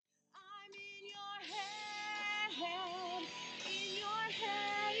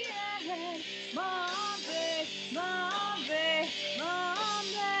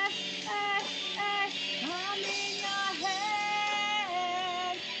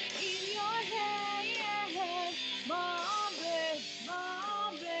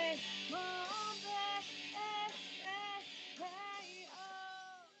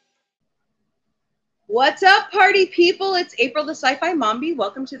What's up, party people? It's April the Sci-Fi Mombie.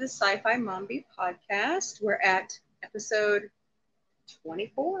 Welcome to the Sci-Fi Mombie podcast. We're at episode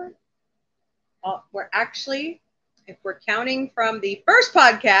 24. We're actually, if we're counting from the first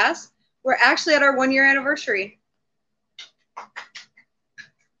podcast, we're actually at our 1 year anniversary. Isn't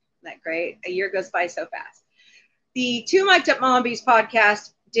that great? A year goes by so fast. The Two Mic'd Up Mombies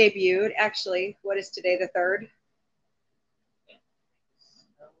podcast debuted. Actually, what is today, the 3rd?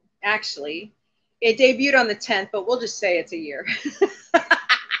 Actually, it debuted on the 10th, but we'll just say it's a year.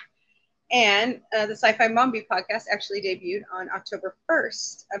 And the Sci-Fi Mombie podcast actually debuted on October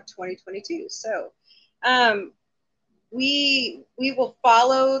 1st of 2022. So we will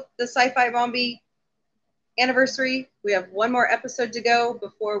follow the Sci-Fi Mombie anniversary. We have one more episode to go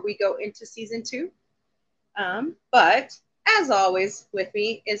before we go into season 2. But as always, with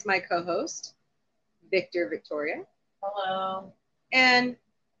me is my co-host, Victoria. Hello. And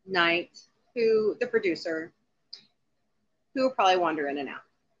Knight, the producer, who will probably wander in and out.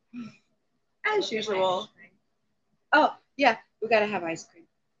 As usual. Oh, yeah, we got to have ice cream.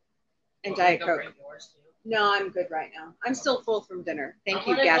 And Diet Coke. No, I'm good right now. I'm still full from dinner. Thank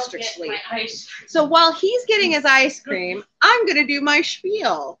you, gastric sleep. So while he's getting his ice cream, I'm going to do my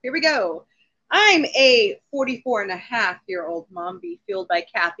spiel. Here we go. I'm a 44-and-a-half-year-old Mombie fueled by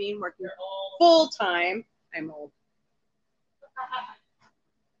caffeine, working full-time. I'm old.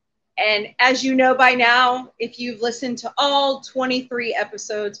 And as you know by now, if you've listened to all 23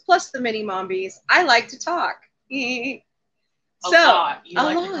 episodes, plus the mini Mombies, I like to talk. You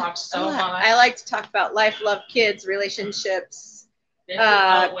like to talk so much. I like to talk about life, love, kids, relationships,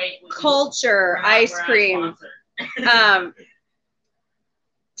 culture, ice cream,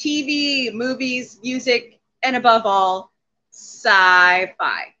 TV, movies, music, and above all,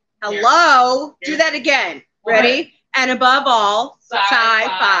 sci-fi. Hello? Do that again. Ready? And above all,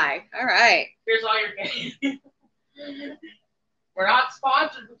 sci-fi. All right. Here's all your game. We're not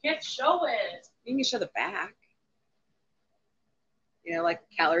sponsored. We can't show it. You can show the back. You know, like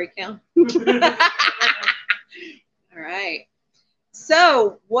calorie count. All right.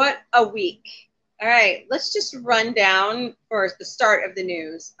 So, what a week. All right. Let's just run down for the start of the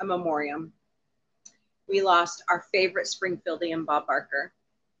news, a memoriam. We lost our favorite Springfieldian, Bob Barker.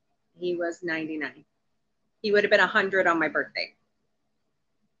 He was 99. He would have been 100 on my birthday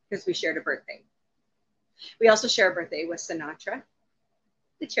because we shared a birthday. We also share a birthday with Sinatra,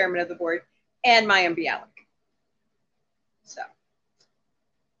 the chairman of the board, and Mayim Bialik. So,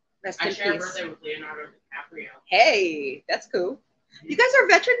 rest in peace. I share a birthday with Leonardo DiCaprio. Hey, that's cool. You guys are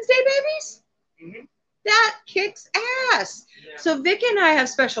Veterans Day babies? Mm-hmm. That kicks ass. Yeah. So Vic and I have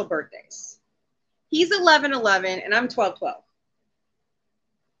special birthdays. He's 11/11 and I'm 12/12.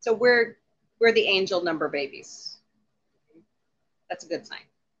 So we're the angel number babies. That's a good sign.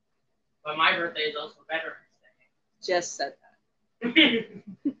 But my birthday is also Veterans Day. Just said that.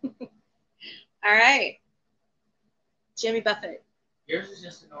 All right. Jimmy Buffett. Yours is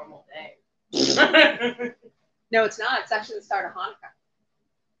just a normal day. No, it's not. It's actually the start of Hanukkah.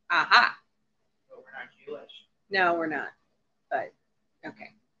 Aha. But we're not Jewish. No, we're not. But,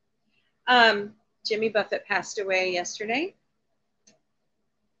 okay. Jimmy Buffett passed away yesterday.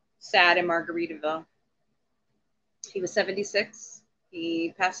 Sad in Margaritaville. He was 76.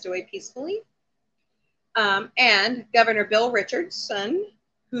 He passed away peacefully. And Governor Bill Richard's son,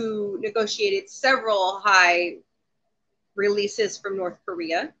 who negotiated several high releases from North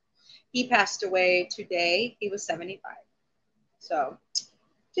Korea, he passed away today. He was 75. So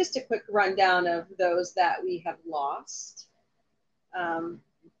just a quick rundown of those that we have lost.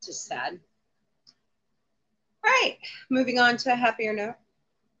 Just sad. All right, moving on to a happier note.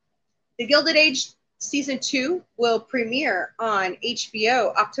 The Gilded Age Season 2 will premiere on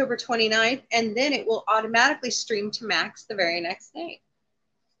HBO October 29th, and then it will automatically stream to Max the very next day.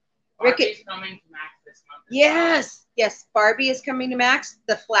 Barbie's coming to Max this month. Yes, Barbie is coming to Max.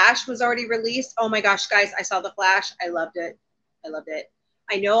 The Flash was already released. Oh my gosh, guys, I saw The Flash. I loved it.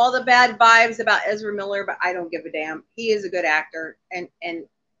 I know all the bad vibes about Ezra Miller, but I don't give a damn. He is a good actor, and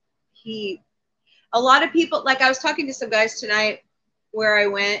a lot of people, like I was talking to some guys tonight where I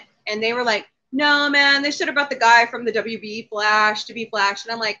went, and they were like, no, man, they should have brought the guy from the WB Flash to be Flash.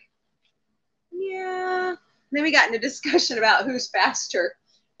 And I'm like, yeah. And then we got into discussion about who's faster,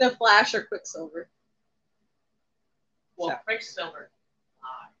 the Flash or Quicksilver. Well, Quicksilver.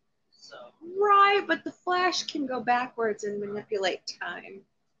 So. Right, but the Flash can go backwards and manipulate time.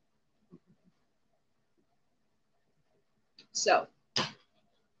 So,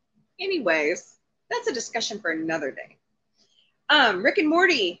 anyways, that's a discussion for another day. Rick and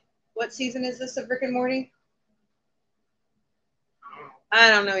Morty. What season is this of Rick and Morty? I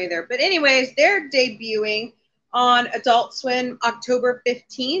don't know either. But anyways, they're debuting on Adult Swim October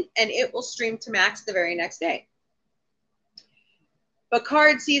 15th, and it will stream to Max the very next day.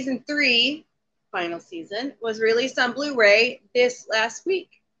 Picard Season 3, final season, was released on Blu-ray this last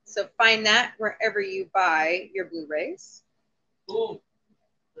week. So find that wherever you buy your Blu-rays. Ooh.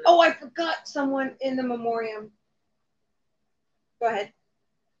 Oh, I forgot someone in the memoriam. Go ahead.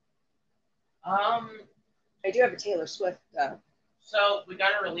 I do have a Taylor Swift. So we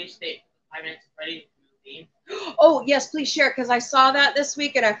got a release date for 5 Nights at Freddy's movie. Oh, yes, please share, because I saw that this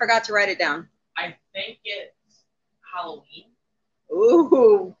week and I forgot to write it down. I think it's Halloween.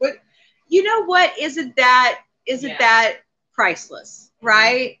 Ooh, but you know what? Isn't that priceless,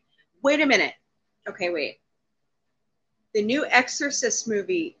 right? Wait a minute. Okay, wait. The new Exorcist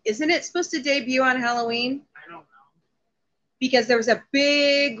movie, isn't it supposed to debut on Halloween? I don't know. Because there was a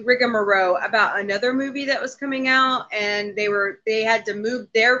big rigmarole about another movie that was coming out, and they had to move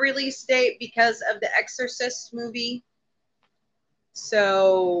their release date because of the Exorcist movie.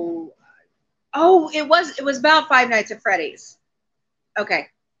 So, it was about Five Nights at Freddy's. Okay,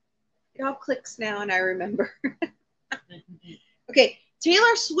 it all clicks now, and I remember. Okay,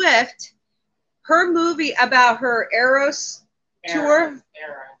 Taylor Swift, her movie about her Eras tour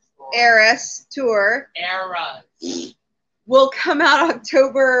will come out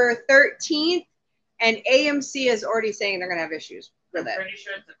October 13th, and AMC is already saying they're going to have issues with it. I'm pretty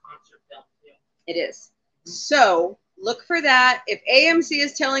sure it's a concert film, too. It is. So look for that. If AMC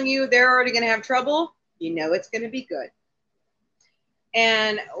is telling you they're already going to have trouble, you know it's going to be good.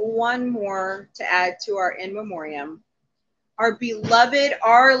 And one more to add to our in memoriam. Our beloved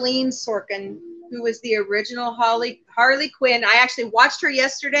Arlene Sorkin, who was the original Harley Quinn. I actually watched her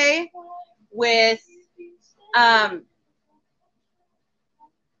yesterday with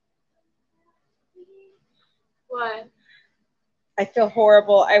What? I feel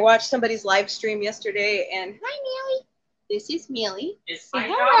horrible. I watched somebody's live stream yesterday, and hi, Millie. This is Millie. It's my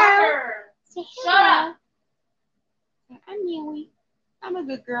daughter. Say Shut up. I'm Millie. I'm a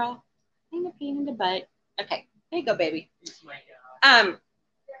good girl. I'm a pain in the butt. Okay, there you go, baby. It's my daughter.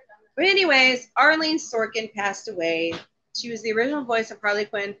 But anyways, Arlene Sorkin passed away. She was the original voice of Harley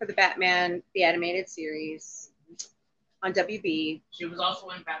Quinn for the Batman, the animated series on WB. She was also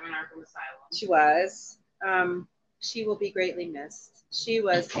in Batman Arkham Asylum. She was. She will be greatly missed. She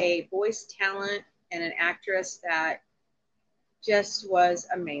was a voice talent and an actress that just was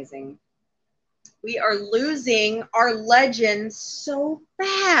amazing. We are losing our legends so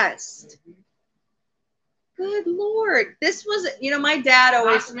fast. Good Lord. This was, my dad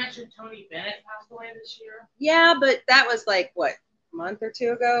always... Not to mention Tony Bennett passed away this year. Yeah, but that was like, what, a month or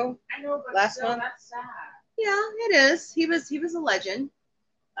two ago? I know, but last still, month? That's sad. Yeah, it is. He was a legend.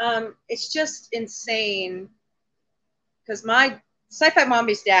 It's just insane because my Sci-Fi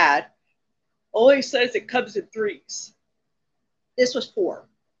Mombie's dad always says it comes in threes. This was 4.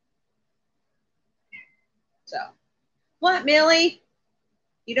 So, what, Millie?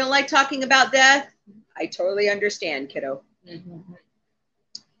 You don't like talking about death? I totally understand, kiddo. Mm-hmm.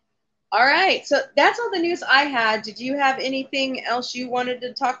 All right, so that's all the news I had. Did you have anything else you wanted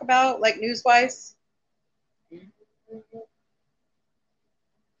to talk about, like news-wise?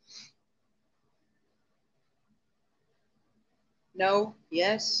 No?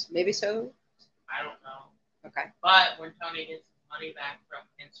 Yes? Maybe so? I don't know. Okay. But when Tony gets his money back from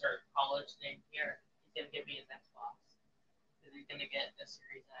insert college thing here, he's going to give me his Xbox. Because he's going to get the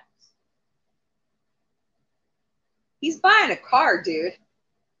Series X. He's buying a car, dude.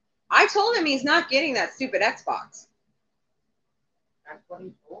 I told him he's not getting that stupid Xbox. That's what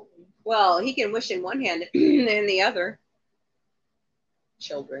he told me. Well, he can wish in one hand and in the other.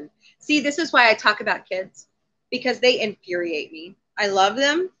 Children. See, this is why I talk about kids. Because they infuriate me. I love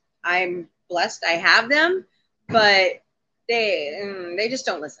them. I'm blessed I have them. But they just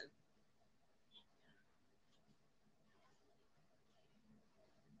don't listen.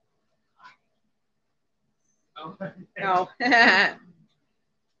 Oh. No.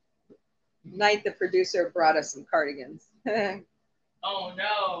 Knight, the producer, brought us some cardigans. Oh,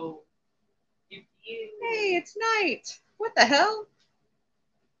 no. It's you. Hey, it's Knight. What the hell?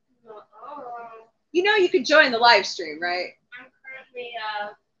 Uh-oh. You could join the live stream, right? I'm currently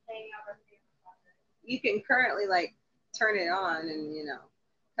playing out You can currently, turn it on and,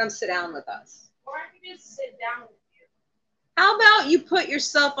 come sit down with us. Or I can just sit down with you. How about you put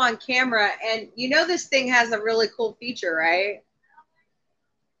yourself on camera and this thing has a really cool feature, right?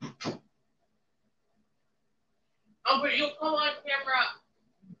 Oh, but you'll come on camera.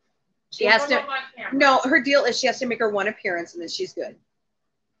 She has to. No, her deal is she has to make her one appearance and then she's good.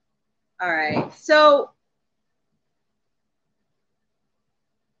 All right. So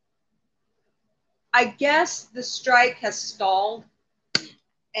I guess the strike has stalled,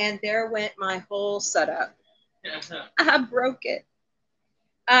 and there went my whole setup. I broke it.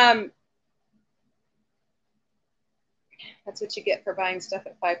 That's what you get for buying stuff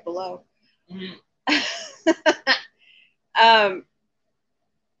at Five Below.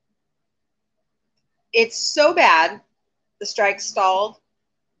 It's so bad, the strike stalled,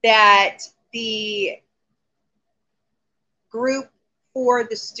 that the group for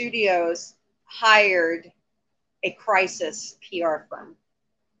the studios hired a crisis PR firm.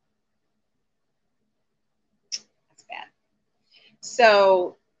 That's bad.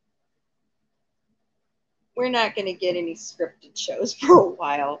 So we're not going to get any scripted shows for a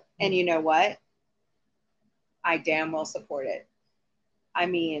while. And you know what? I damn well support it. I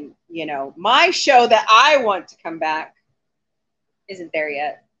mean, you know, my show that I want to come back isn't there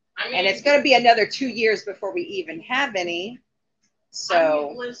yet. And it's going to be another 2 years before we even have any.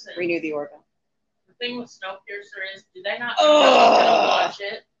 So, listen, renew the Orville. The thing with Snowpiercer is, do they not know who's going to watch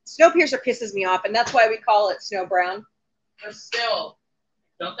it? Snowpiercer pisses me off, and that's why we call it Snow Brown. But still,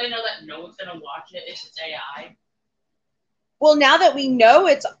 don't they know that no one's going to watch it? It's just AI. Well, now that we know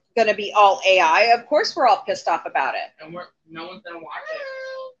it's going to be all AI, of course we're all pissed off about it. And no one's going to watch it.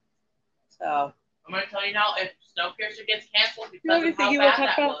 So I'm going to tell you now, if Snowpiercer gets canceled because of how bad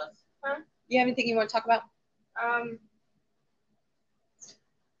that was. Huh? You have anything you want to talk about?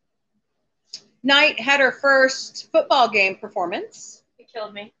 Knight had her first football game performance. It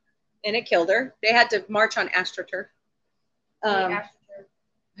killed me. And it killed her. They had to march on AstroTurf. AstroTurf.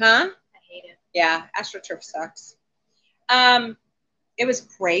 Huh? I hate it. Yeah, AstroTurf sucks. It was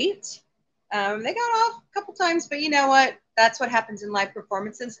great. They got off a couple times, but you know what? That's what happens in live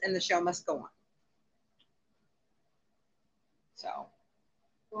performances, and the show must go on. So.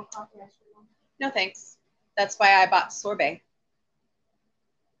 No thanks. That's why I bought sorbet.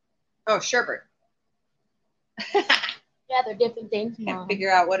 Oh, sherbet. Yeah, they're different things. Can't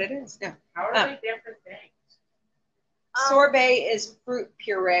figure out what it is. No. How are they different things? Sorbet is fruit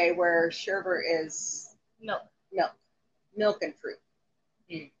puree, where sherbet is milk. Milk and fruit.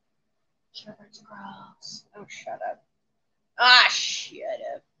 Sherbet's gross. Oh, shut up. Ah, shut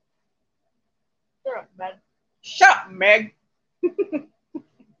up. They're up, bed. Shut up, Meg.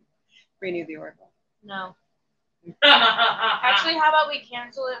 Renew the Oracle. No. Actually, how about we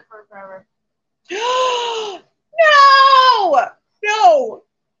cancel it for forever? No!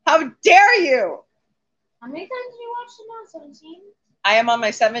 How dare you? How many times did you watch it now? 17? I am on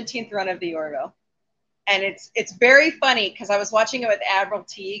my 17th run of the Orville. And it's very funny because I was watching it with Admiral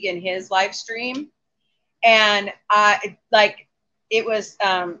Teague in his live stream. And it was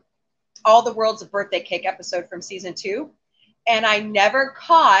All the World's a Birthday Cake episode from season 2. And I never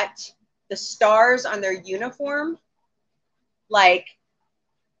caught the stars on their uniform like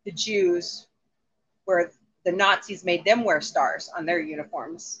the Jews, where the Nazis made them wear stars on their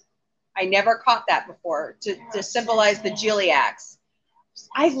uniforms. I never caught that before to symbolize the Giliacs.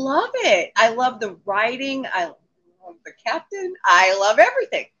 I love it. I love the writing. I love the captain. I love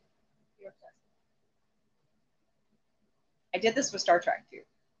everything. I did this with Star Trek too.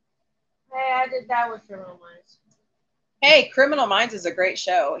 Hey, I did that with Criminal Minds. Hey, Criminal Minds is a great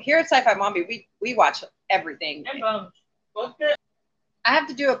show. Here at Sci-Fi Mombie, we watch everything. And Bones. I have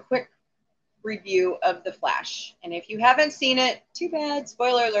to do a quick review of The Flash. And if you haven't seen it, too bad.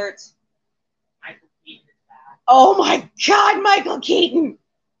 Spoiler alerts. Michael Keaton is bad. Oh my God, Michael Keaton!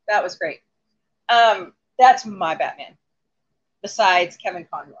 That was great. That's my Batman. Besides Kevin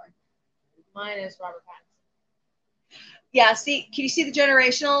Conroy. Mine is Robert Pattinson. Yeah, see, can you see the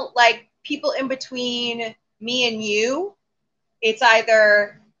generational? Like, people in between me and you, it's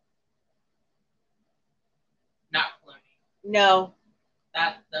either... Not Clooney. No.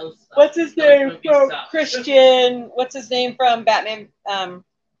 Those suck. What's his name from Christian? What's his name from Batman?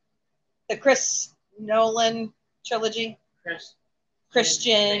 The Chris Nolan trilogy.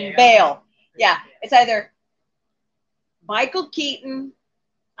 Christian Bale. Yeah, it's either Michael Keaton,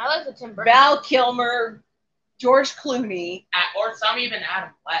 I like the Tim Burton. Val Kilmer, George Clooney, or some even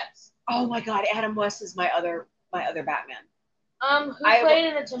Adam West. Oh my God, Adam West is my other Batman. Who played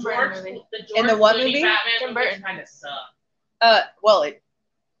in the Tim Burton movie? In the what movie? Batman Tim Burton kind of sucked. Well,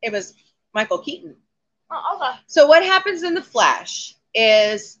 it was Michael Keaton. Oh, okay. So what happens in The Flash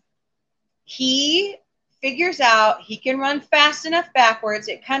is he figures out he can run fast enough backwards.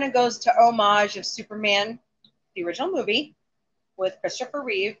 It kind of goes to homage of Superman, the original movie, with Christopher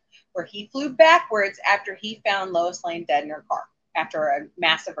Reeve, where he flew backwards after he found Lois Lane dead in her car after a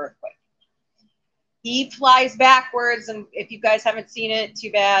massive earthquake. He flies backwards, and if you guys haven't seen it,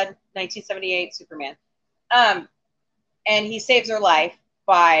 too bad. 1978 Superman. And he saves her life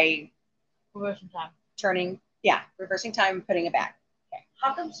by Reversing time. reversing time and putting it back.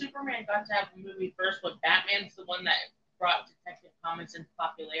 How come Superman got to have a movie first, but Batman's the one that brought Detective Comics into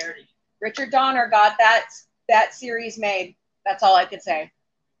popularity? Richard Donner got that series made. That's all I could say.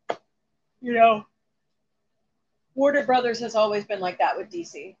 You know, Warner Brothers has always been like that with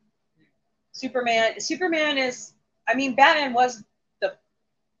DC. Superman is, I mean, Batman was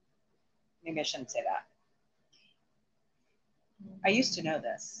maybe I shouldn't say that. I used to know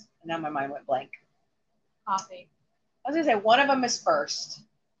this, and now my mind went blank. Coffee. I was going to say one of them is first,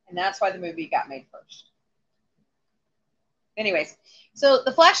 and that's why the movie got made first. Anyways, so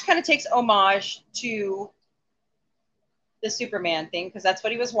the Flash kind of takes homage to the Superman thing because that's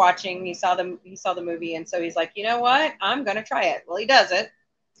what he was watching. He saw the movie, and so he's like, you know what? I'm going to try it. Well, he does it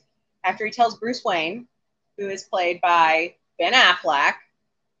after he tells Bruce Wayne, who is played by Ben Affleck,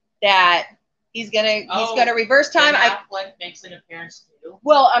 that he's gonna reverse time. Ben Affleck makes an appearance too.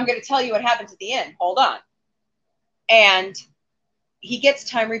 Well, I'm going to tell you what happens at the end. Hold on. And he gets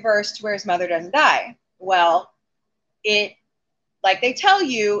time reversed to where his mother doesn't die. Well, like they tell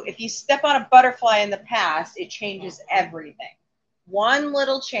you, if you step on a butterfly in the past, it changes everything. One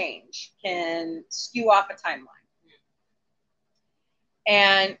little change can skew off a timeline.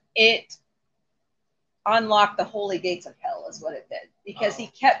 And it unlocked the holy gates of hell is what it did. Because he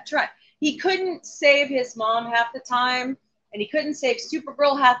kept trying. He couldn't save his mom half the time, and he couldn't save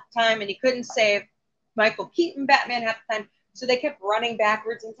Supergirl half the time, and he couldn't save Michael Keaton Batman half the time. So they kept running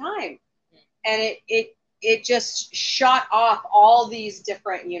backwards in time. And it just shot off all these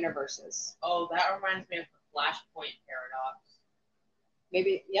different universes. Oh, that reminds me of the Flashpoint paradox.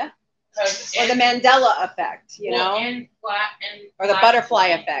 Maybe, yeah. Or the Mandela effect, you know? Or the butterfly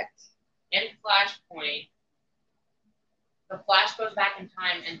effect. In Flashpoint, the Flash goes back in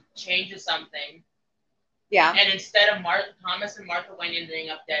time and changes something. Yeah. And instead of Thomas and Martha Wayne ending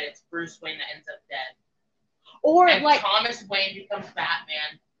up dead, it's Bruce Wayne that ends up dead. Or and like Thomas Wayne becomes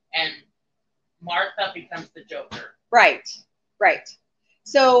Batman and Martha becomes the Joker. Right.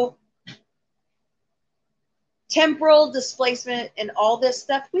 So temporal displacement and all this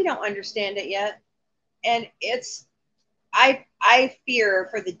stuff, we don't understand it yet. And I fear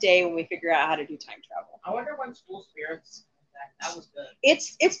for the day when we figure out how to do time travel. I wonder when School Spirits comes back. That was good.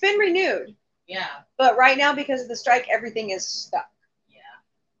 It's been renewed. Yeah. But right now, because of the strike, everything is stuck. Yeah.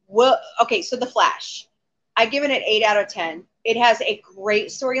 Well, okay, so The Flash. I give it an 8 out of 10. It has a great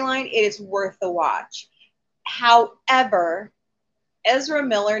storyline. It is worth the watch. However, Ezra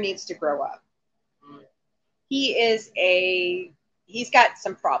Miller needs to grow up. He's got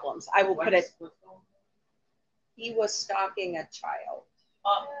some problems. I will put it. He was stalking a child.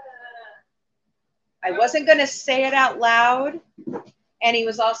 I wasn't going to say it out loud. And he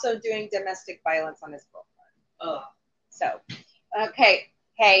was also doing domestic violence on his girlfriend. So, okay.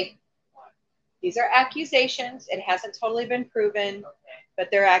 Hey, these are accusations. It hasn't totally been proven,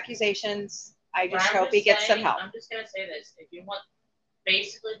 but they're accusations. I just hope he gets some help. I'm just going to say this. If you want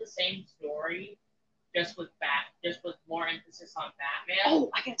basically the same story, just with more emphasis on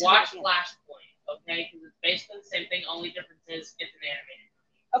Batman, watch Flashpoint, okay? Because it's basically the same thing. Only difference is it's an animated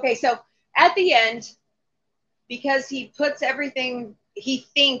movie. Okay, so at the end, because he puts everything he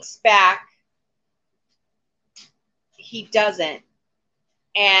thinks back, he doesn't,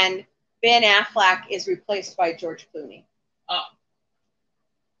 and Ben Affleck is replaced by George Clooney. Oh.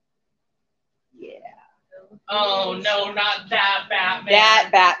 Yeah. Oh no, not that Batman. That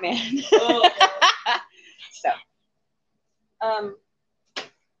Batman. Oh. So,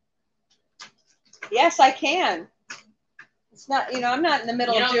 yes, I can. It's not, I'm not in the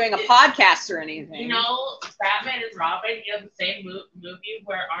middle of doing a podcast or anything. Batman and Robin, the same movie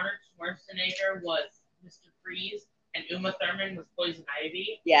where Arnold Schwarzenegger was Mr. Freeze and Uma Thurman was Poison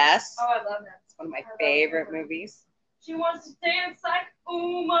Ivy. Yes. Oh, I love that. It's one of my favorite movies. She wants to dance like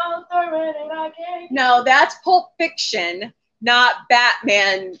Uma Thurman and I can't. No, that's Pulp Fiction, not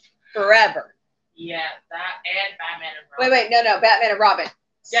Batman Forever. Yeah, that and Batman and Robin. Wait, no, Batman and Robin.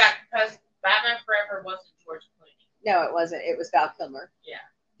 Yeah, because Batman Forever wasn't George Clooney. No, it wasn't. It was Val Kilmer. Yeah.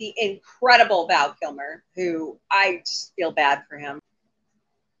 The incredible Val Kilmer, who I just feel bad for him.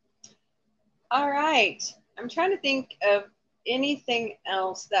 All right. I'm trying to think of anything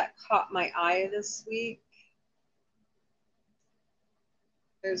else that caught my eye this week.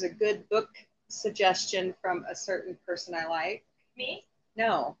 There's a good book suggestion from a certain person I like. Me?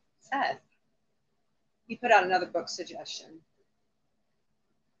 No, Seth. He put out another book suggestion.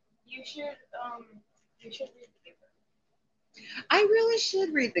 You should read The Giver. I really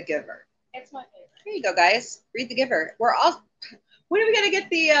should read The Giver. It's my favorite. Here you go, guys. Read The Giver. When are we going to get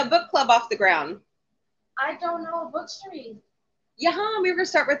the book club off the ground? I don't know books to read. Yeah, we were gonna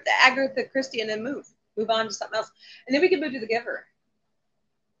start with the Agatha Christie and then move on to something else, and then we can move to The Giver.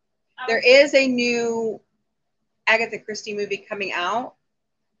 There is a new Agatha Christie movie coming out.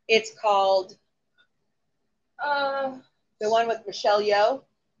 It's called the one with Michelle Yeoh.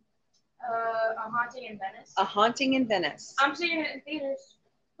 A Haunting in Venice. A Haunting in Venice. I'm seeing it in theaters.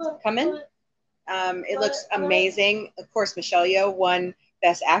 Coming. It looks amazing. Of course, Michelle Yeoh won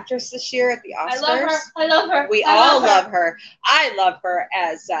Best Actress this year at the Oscars. I love her. We all love her. I love her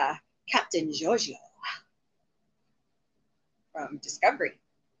as Captain Giorgio from Discovery.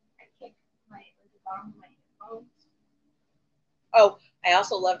 I kicked my phone. Oh, I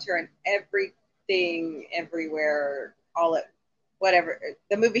also loved her in Everything, Everywhere, All at whatever,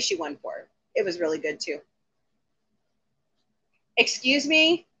 the movie she won for. It was really good too. Excuse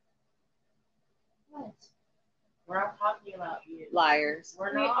me? What? We're not talking about you. Liars.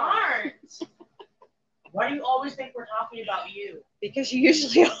 We aren't. Why do you always think we're talking about you? Because you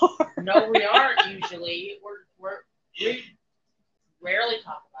usually are. No, we aren't usually. We rarely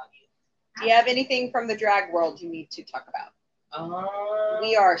talk about you. Do you have anything from the drag world you need to talk about?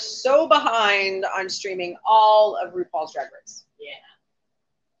 We are so behind on streaming all of RuPaul's Drag Race. Yeah.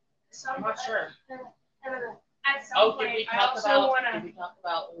 I'm not sure. At some point, did we talk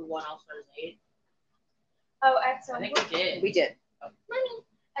about who won All Stars 8? Oh, at some point. I think we did. We did. Money.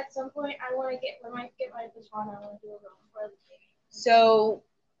 At some point, I want to get my baton. I want to do a little for the game. So,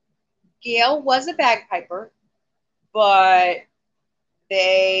 Gail was a bagpiper, but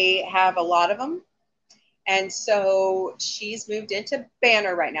they have a lot of them. And so she's moved into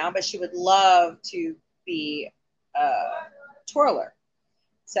Banner right now, but she would love to be a twirler.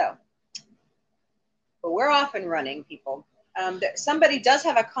 So, but we're off and running, people. Somebody does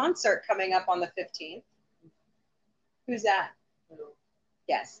have a concert coming up on the 15th. Who's that? Who?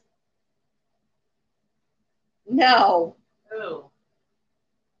 Yes. No. Who?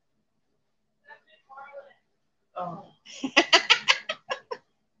 Oh.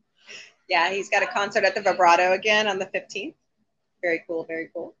 Yeah, he's got a concert at the Vibrato again on the 15th. Very cool, very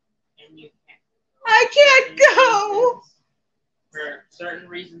cool. And you can't go. I can't go! For certain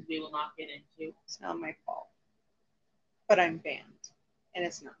reasons we will not get into. It's not my fault. But I'm banned. And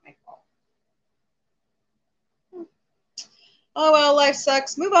it's not my fault. Oh, well, life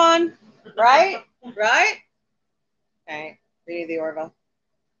sucks. Move on. Right? Right? Okay. Reading the Orville.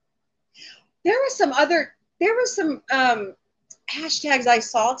 There was some hashtags I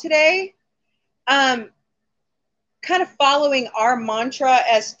saw today. Kind of following our mantra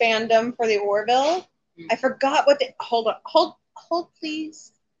as fandom for the Orville. I forgot what they hold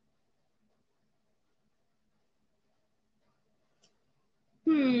please.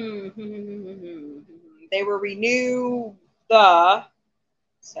 They were renewed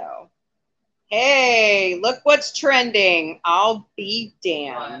so hey, look what's trending. I'll be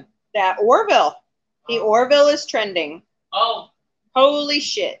damned. That Orville. The Orville is trending. Oh. Holy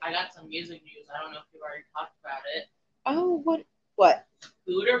shit. I got some music news. I don't know if you've already talked about it. Oh, what?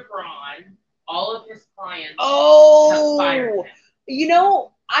 Scooter Braun, all of his clients have fired him. You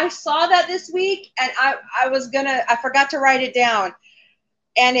know, I saw that this week and I forgot to write it down.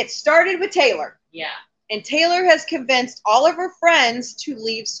 And it started with Taylor. Yeah. And Taylor has convinced all of her friends to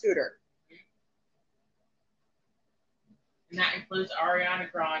leave Scooter. And that includes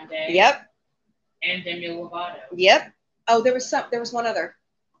Ariana Grande. Yep. And Demi Lovato. Yep. Oh, there was one other.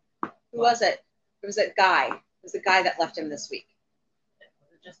 Who was it? It was that guy. It was the guy that left him this week.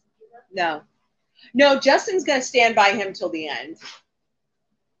 Was it Justin Bieber? No. No, Justin's going to stand by him till the end.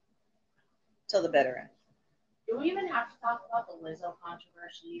 Till the bitter end. Do we even have to talk about the Lizzo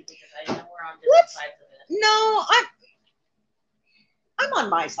controversy? Because I know we're on different sides of it. No, I'm on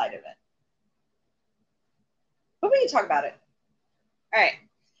my side of it. But we can talk about it. All right.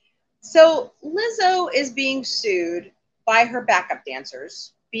 So Lizzo is being sued by her backup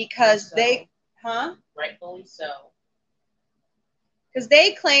dancers because rightfully so. Because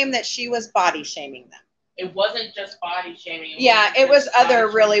they claim that she was body shaming them. It wasn't just body shaming. It was other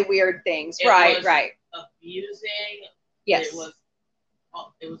really weird things. Right. Abusing. Yes. It was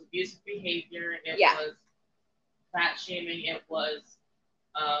abusive behavior. It was fat shaming. It was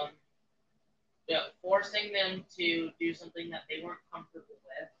forcing them to do something that they weren't comfortable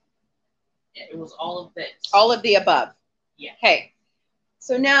with. It was all of this. All of the above. Yeah. Okay.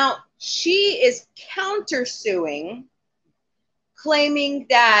 So now she is countersuing, claiming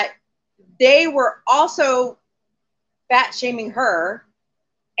that they were also fat shaming her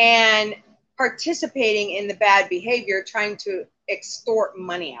and participating in the bad behavior, trying to extort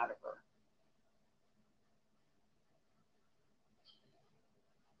money out of her.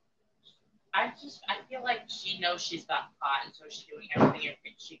 I feel like she knows she's got caught, and so she's doing everything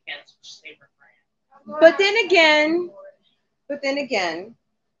she can to save her friend. But then again,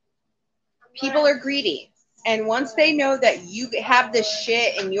 people are greedy. And once they know that you have this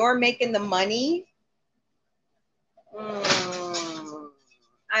shit and you're making the money, I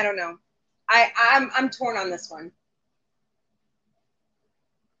don't know. I'm torn on this one.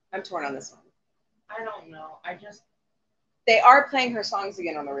 I'm torn on this one. I don't know. They are playing her songs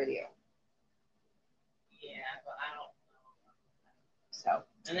again on the radio. Yeah, but I don't know. So.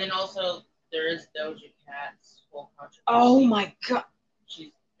 And then also there is Doja Cat's whole controversy. Oh my god.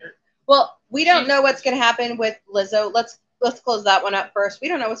 Well, we don't know what's going to happen with Lizzo. Let's close that one up first. We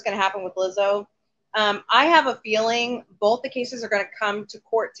don't know what's going to happen with Lizzo. I have a feeling both the cases are going to come to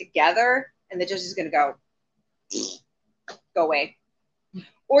court together, and the judge is going to go away.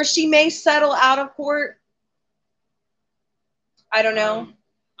 Or she may settle out of court. I don't know.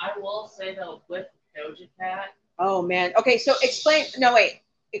 I will say, though, with Doja Cat. Oh, man. Okay, so explain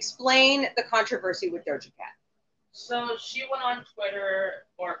the controversy with Doja Cat. So she went on Twitter,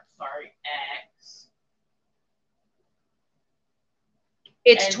 X.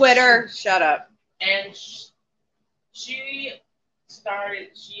 It's Twitter. Shut up. And she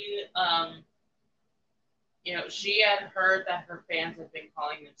had heard that her fans had been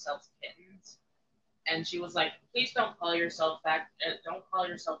calling themselves kittens. And she was like, please don't call yourself that. Don't call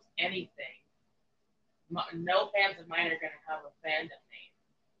yourselves anything. No fans of mine are going to have a fandom name.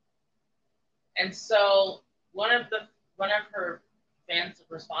 And so one of her fans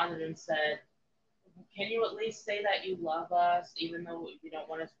responded and said, can you at least say that you love us, even though you don't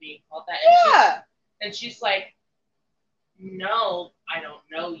want us being called that? Yeah. And she's like, no, I don't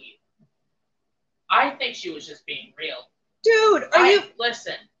know you. I think she was just being real. Dude,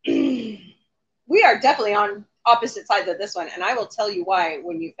 listen. We are definitely on opposite sides of this one, and I will tell you why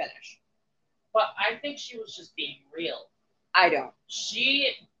when you finish. But I think she was just being real. I don't.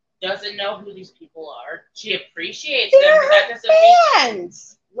 She doesn't know who these people are. She appreciates them, but that doesn't mean...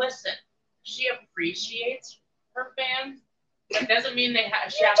 Listen, she appreciates her fans. That doesn't mean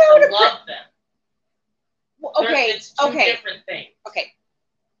she has to love them. Well, okay. It's two different things. Okay.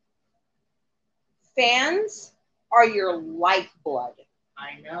 Fans are your lifeblood.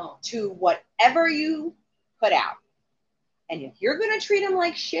 I know. To whatever you put out. And if you're going to treat them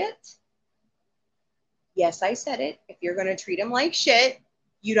like shit, yes, I said it. If you're going to treat them like shit,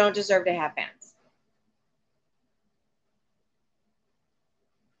 you don't deserve to have fans.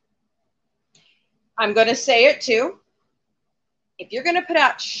 I'm going to say it too. If you're going to put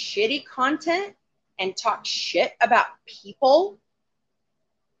out shitty content and talk shit about people,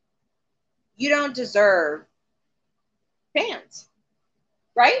 you don't deserve fans.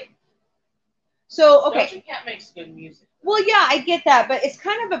 Right? So, okay. Doja Cat makes good music. Well, yeah, I get that, but it's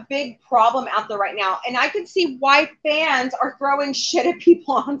kind of a big problem out there right now. And I can see why fans are throwing shit at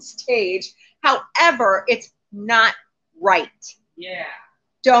people on stage. However, it's not right. Yeah.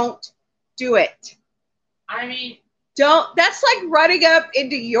 Don't do it. I mean, that's like running up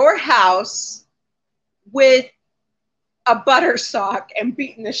into your house with a butter sock and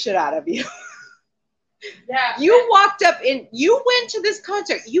beating the shit out of you. Yeah. You walked up you went to this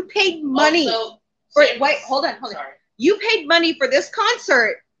concert. You paid money. Hold on. Sorry. You paid money for this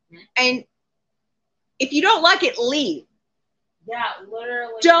concert, and if you don't like it, leave. Yeah,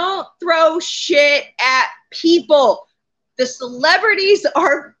 literally. Don't throw shit at people. The celebrities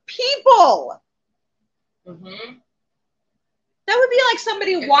are people. Mm-hmm. That would be like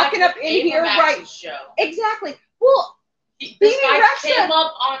somebody walking up in here, right? Show. Exactly. Well, this guy came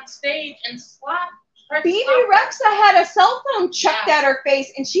up on stage and slapped. BB Rexha had a cell phone chucked at her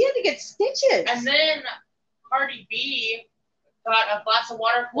face, and she had to get stitches. And then Cardi B got a glass of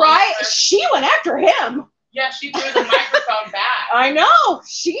water. Right? She went after him. Yeah, she threw the microphone back. I know.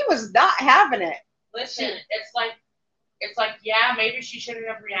 She was not having it. Listen, it's like, yeah, maybe she shouldn't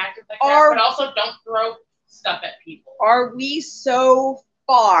have reacted like that, but also don't throw stuff at people. Are we so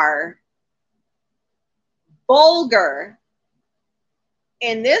far vulgar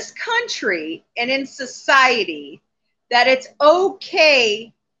in this country and in society that it's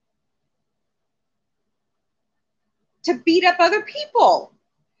okay to beat up other people?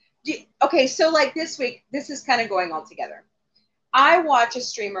 Okay, so like this week, this is kind of going all together. I watch a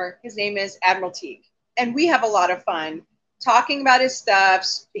streamer, his name is Admiral Teague, and we have a lot of fun talking about his stuff.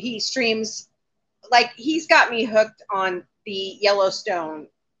 He streams, like, he's got me hooked on the Yellowstone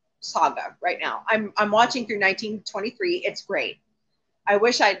saga right now. I'm watching through 1923. It's great. I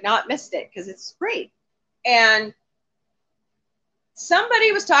wish I'd not missed it because it's great. And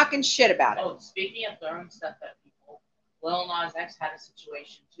somebody was talking shit about it. Oh, speaking of throwing stuff at people, Lil Nas X had a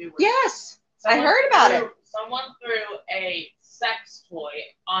situation too. Yes. I heard about it. Someone threw a sex toy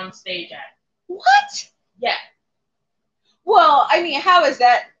on stage at him. What? Yeah. Well, I mean, how is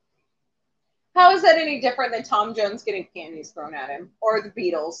that? How is that any different than Tom Jones getting panties thrown at him or the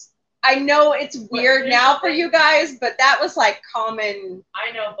Beatles? I know it's weird now for you guys, but that was like common.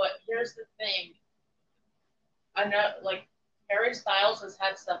 I know, but here's the thing. I know, like, Harry Styles has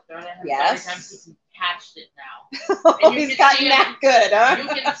had stuff thrown at him so many times he can catch it now. Oh, he's gotten that good, huh?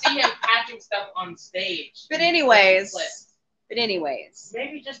 You can see him catching stuff on stage. But anyways,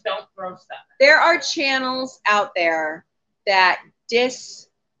 maybe just don't throw stuff. There are channels out there that diss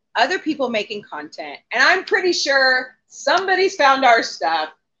other people making content, and I'm pretty sure somebody's found our stuff.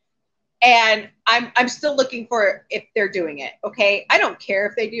 And I'm still looking for if they're doing it. Okay, I don't care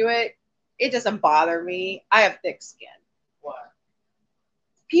if they do it. It doesn't bother me. I have thick skin. What?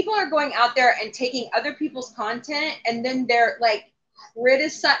 People are going out there and taking other people's content, and then they're like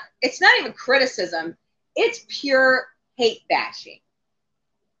criticize. It's not even criticism. It's pure hate bashing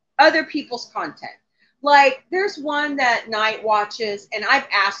other people's content. Like there's one that Night watches, and I've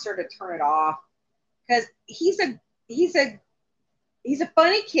asked her to turn it off because he's a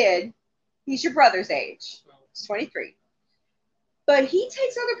funny kid. He's your brother's age. He's 23. But he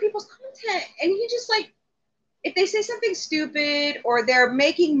takes other people's content and he just like, if they say something stupid or they're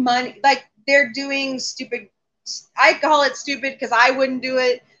making money, like they're doing stupid, I call it stupid because I wouldn't do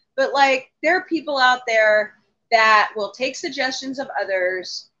it. But like there are people out there that will take suggestions of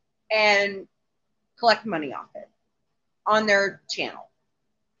others and collect money off it on their channel.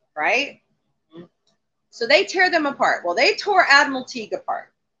 Right? Mm-hmm. So they tear them apart. Well, they tore Admiral Teague apart.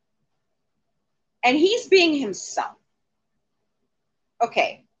 And he's being himself.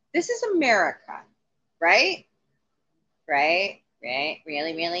 Okay, this is America, right? Right?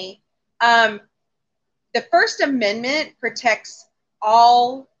 Really? The First Amendment protects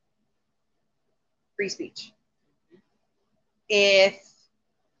all free speech. If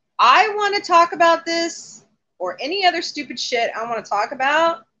I want to talk about this or any other stupid shit I want to talk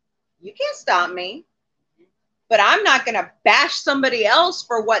about, you can't stop me. But I'm not going to bash somebody else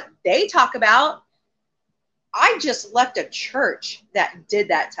for what they talk about. I just left a church that did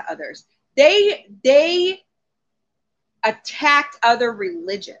that to others. They attacked other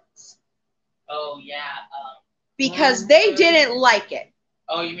religions. Oh, yeah. Because they didn't like it.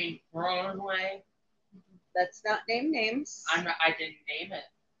 Oh, you mean Broadway? Let's not name names. I didn't name it.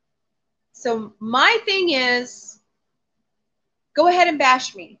 So my thing is, go ahead and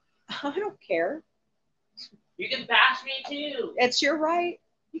bash me. I don't care. You can bash me too. It's your right.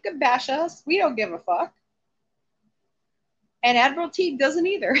 You can bash us. We don't give a fuck. And Admiral Teague doesn't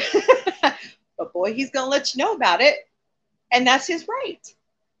either. But boy, he's going to let you know about it. And that's his right.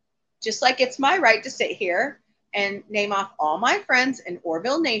 Just like it's my right to sit here and name off all my friends in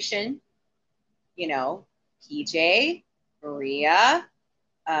Orville Nation. You know, PJ, Maria,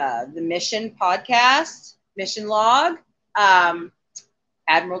 the Mission Podcast, Mission Log,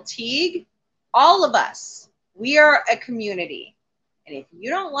 Admiral Teague, all of us. We are a community. And if you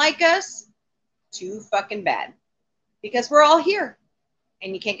don't like us, too fucking bad. Because we're all here.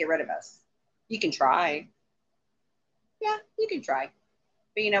 And you can't get rid of us. You can try. Yeah, you can try.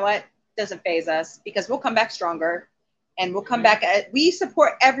 But you know what? It doesn't faze us. Because we'll come back stronger. And we'll come back. We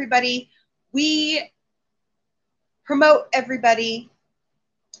support everybody. We promote everybody.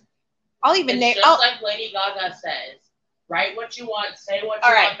 I'll even name. Just like Lady Gaga says, write what you want, say what you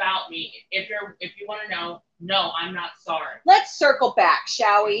want about me. If you want to know, no, I'm not sorry. Let's circle back,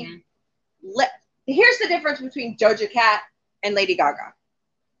 shall we? Mm-hmm. Here's the difference between Doja Cat and Lady Gaga.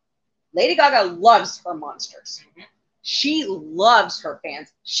 Lady Gaga loves her monsters. Mm-hmm. She loves her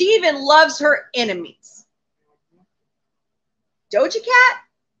fans. She even loves her enemies. Mm-hmm. Doja Cat,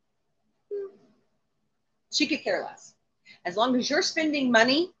 she could care less. As long as you're spending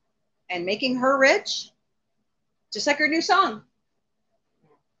money and making her rich, just like her new song.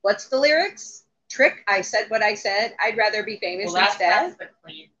 What's the lyrics? Trick, I said what I said. I'd rather be famous instead. That's the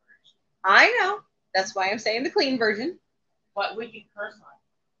clean version. I know. That's why I'm saying the clean version. What would you curse on?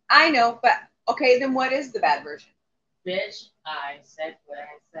 I know, but okay, then what is the bad version? Bitch, I said what I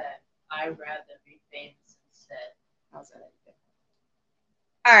said. I'd rather be famous instead. How's that?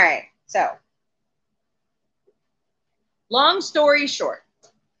 All right, so long story short,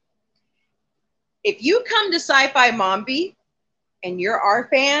 if you come to Sci-Fi Mombie and you're our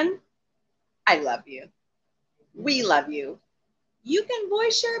fan, I love you. We love you. You can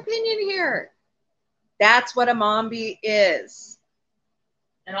voice your opinion here. That's what a Mombie is.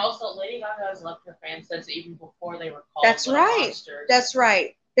 And also, Lady Gaga has loved her fans since even before they were called monsters. That's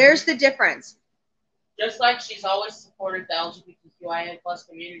right. There's the difference. Just like she's always supported the LGBTQIA+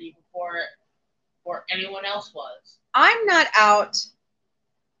 community before or anyone else was. I'm not out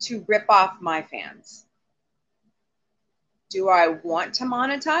to rip off my fans. Do I want to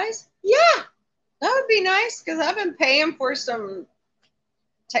monetize? Yeah, that would be nice because I've been paying for some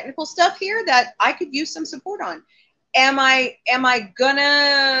technical stuff here that I could use some support on. Am I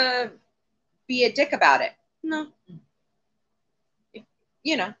gonna be a dick about it? No.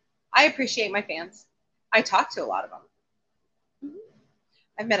 You know, I appreciate my fans. I talk to a lot of them.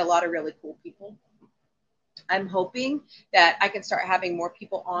 I've met a lot of really cool people. I'm hoping that I can start having more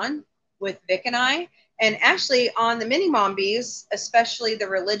people on with Vic and I. And actually on the mini Mombies, especially the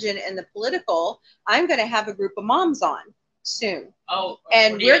religion and the political, I'm going to have a group of moms on soon. Oh,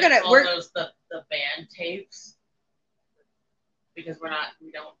 and we're going to those the band tapes because we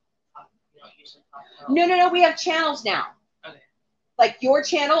don't usually talk about. No, we have channels now. Okay. Like your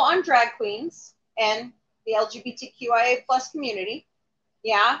channel on drag queens and the LGBTQIA plus community.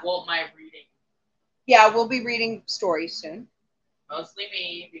 Yeah. Well, my reading. Yeah, we'll be reading stories soon. Mostly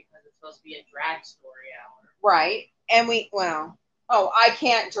me, because it's supposed to be a drag story hour. Right. And I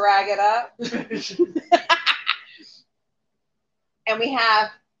can't drag it up. And we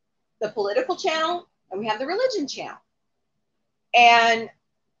have the political channel and we have the religion channel. And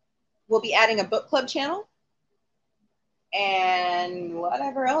we'll be adding a book club channel. And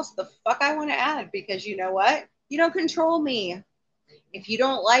whatever else the fuck I want to add, because you know what? You don't control me. If you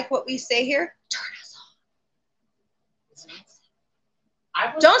don't like what we say here, turn us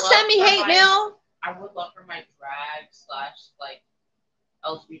off. Don't send me hate mail. I would love for my drag /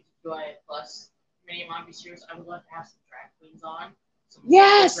 LGBTQIA plus mini Mombie series. I would love to have some drag queens on.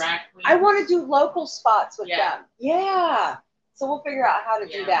 Yes, I want to do local spots with them. Yeah, so we'll figure out how to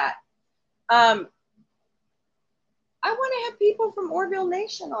do that. I want to have people from Orville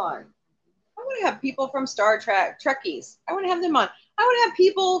Nation on. I want to have people from Star Trek, Trekkies. I want to have them on. I want to have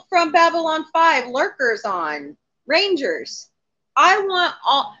people from Babylon 5, Lurkers on, Rangers. I want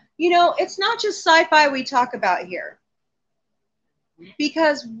all, it's not just sci-fi we talk about here.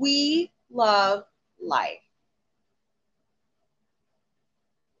 Because we love life.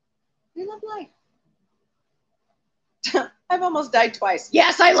 We love life. I've almost died twice.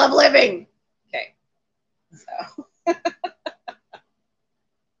 Yes, I love living. Okay. So.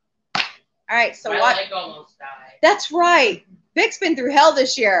 All right, so what? My leg almost died. That's right. Vic's been through hell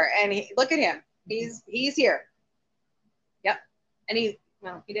this year, and look at him. He's here. Yep. And he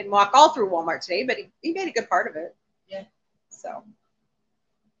didn't walk all through Walmart today, but he made a good part of it. Yeah. So.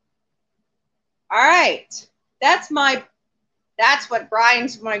 All right. That's what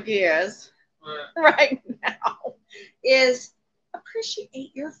grinds my gears right now is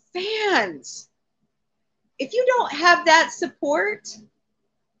appreciate your fans. If you don't have that support,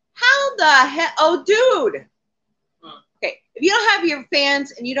 how the heck? Oh, dude. Okay. If you don't have your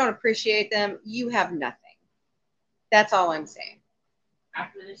fans and you don't appreciate them, you have nothing. That's all I'm saying.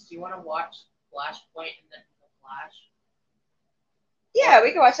 After this, do you want to watch Flashpoint and then The Flash? Yeah,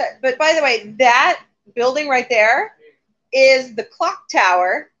 we can watch that. But by the way, that building right there is the clock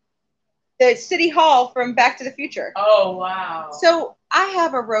tower, the city hall from Back to the Future. Oh, wow. So I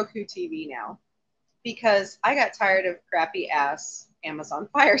have a Roku TV now because I got tired of crappy ass Amazon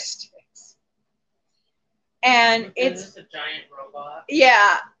Fire Sticks. And it's a giant robot.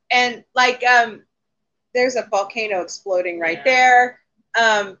 Yeah. And there's a volcano exploding right there.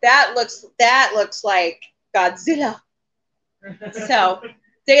 That looks like Godzilla. So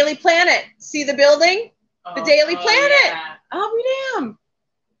Daily Planet. See the building? The Daily Planet. Yeah. I'll be damned.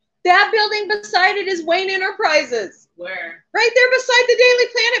 That building beside it is Wayne Enterprises. Where? Right there beside the Daily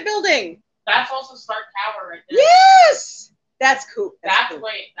Planet building. That's also Stark Tower right there. Yes! That's cool. That's cool.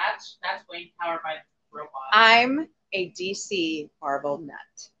 Wayne Tower by the robot. I'm a DC Marvel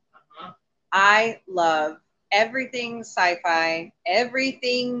nut. Uh-huh. I love everything sci-fi,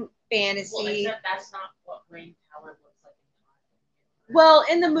 everything fantasy. Well, except that's not what Wayne Tower looks like in the Arkham universe. Well,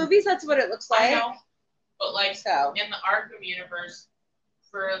 in the movies, that's what it looks like. I know, but in the Arkham universe,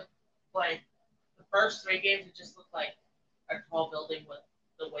 for the first 3 games, it just looked like a tall building with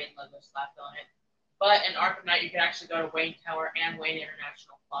the Wayne logo slapped on it. But in Arkham Knight, you can actually go to Wayne Tower and Wayne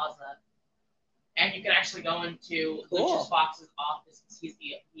International Plaza, and you can actually go into Lucius Fox's office because he's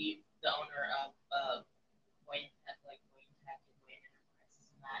the owner of Wayne Tech and Wayne Enterprises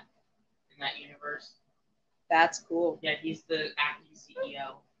in that universe. That's cool. Yeah, he's the acting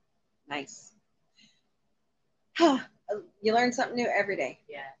CEO. Nice. You learn something new every day.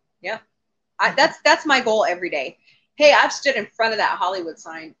 Yeah. Yep. That's my goal every day. Hey, I've stood in front of that Hollywood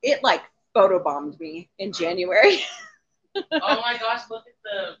sign. It photobombed me in January. Oh my gosh, look at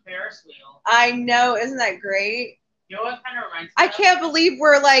the Ferris wheel. I know, isn't that great? You know what kind of reminds me I can't believe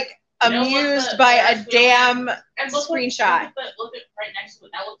we're amused by a damn screenshot. Look at right next to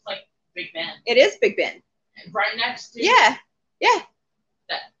it. That looks like Big Ben. It is Big Ben. And right next to Yeah.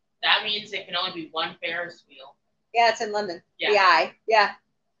 That means it can only be one Ferris wheel. Yeah, it's in London. Yeah. The Eye. Yeah.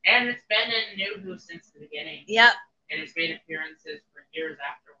 And it's been in New Who since the beginning. Yep. And it's made appearances for years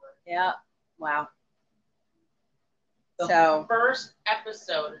afterward. Yeah. Wow. The first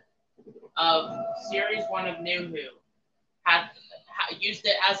episode of Series 1 of New Who had used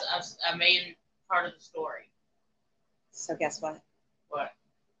it as a main part of the story. So guess what? What?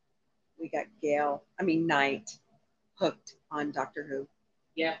 We got Night hooked on Doctor Who.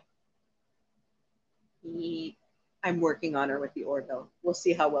 Yeah. I'm working on her with the Orville. We'll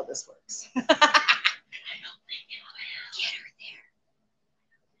see how well this works.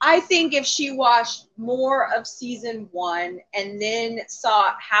 I think if she watched more of season 1 and then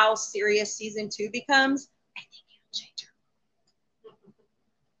saw how serious season 2 becomes, I think it'll change her.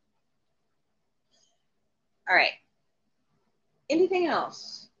 All right. Anything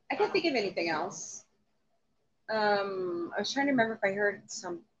else? I can't think of anything else. I was trying to remember if I heard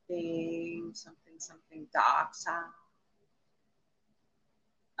something Doxa.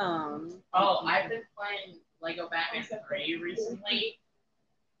 I've been playing Lego Batman 3 recently.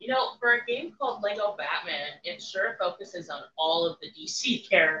 For a game called Lego Batman, it sure focuses on all of the DC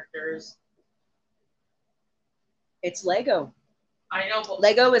characters. It's Lego. I know, but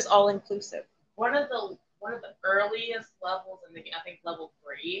Lego is all inclusive. One of the earliest levels in the game, I think level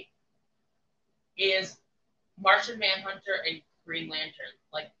 3, is Martian Manhunter and Green Lantern.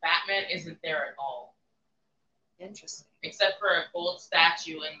 Like, Batman isn't there at all. Interesting. Except for a gold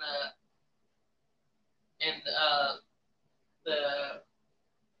statue in the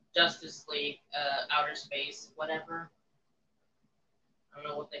Justice League outer space, whatever. I don't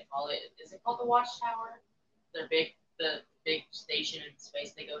know what they call it. Is it called the Watchtower? The big station in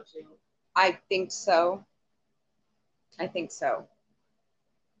space they go to. I think so. I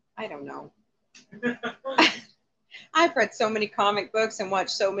don't know. I've read so many comic books and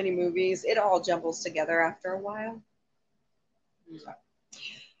watched so many movies. It all jumbles together after a while.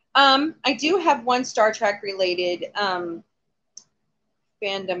 I do have one Star Trek related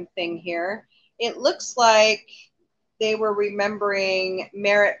fandom thing here. It looks like they were remembering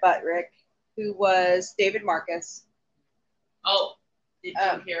Merritt Buttrick, who was David Marcus. Oh, did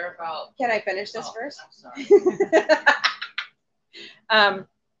you hear about... Can I finish this first? I'm sorry.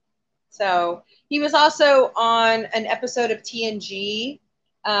 So he was also on an episode of TNG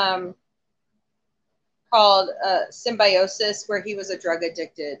called Symbiosis, where he was a drug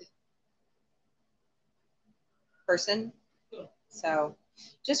addicted person. Cool. So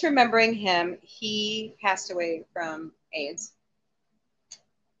just remembering him, he passed away from AIDS,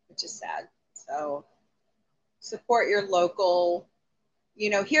 which is sad. So support your local,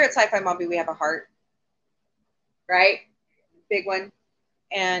 here at Sci-Fi Mombie, we have a heart, right? Big one.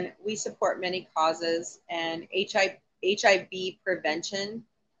 And we support many causes, and HIV prevention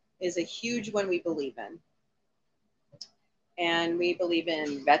is a huge one we believe in. And we believe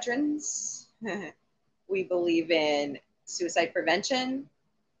in veterans. We believe in suicide prevention.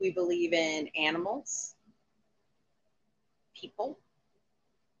 We believe in animals, people.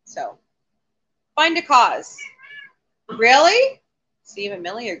 So find a cause. Really? Steve and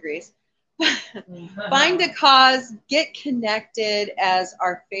Millie agrees. Find a cause, get connected, as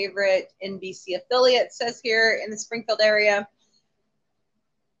our favorite NBC affiliate says here in the Springfield area.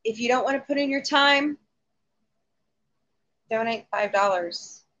 If you don't want to put in your time, donate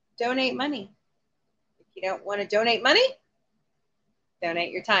 $5. Donate money. If you don't want to donate money,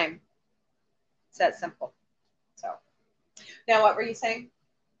 donate your time. It's that simple. So, now what were you saying?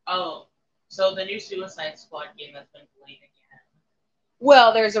 Oh, so the new Suicide Squad game has been delayed again.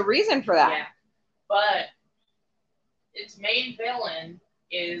 Well, there's a reason for that. Yeah, but its main villain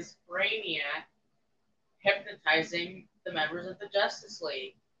is Brainiac hypnotizing the members of the Justice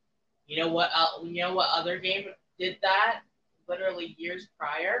League. You know what other game did that? Literally years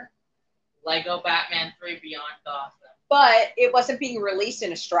prior, Lego Batman 3 Beyond Gotham. But it wasn't being released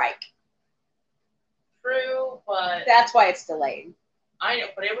in a strike. True, but that's why it's delayed. I know,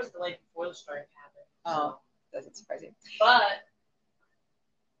 but it was delayed before the strike happened. Oh, doesn't surprise you. But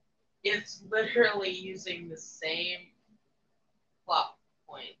it's literally using the same plot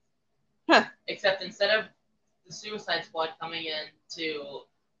point. Huh. Except instead of the Suicide Squad coming in to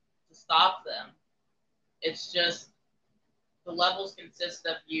stop them, it's just the levels consist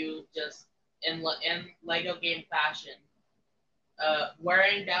of you just in Lego game fashion,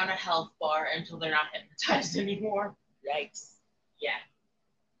 wearing down a health bar until they're not hypnotized anymore. Yikes. Yeah.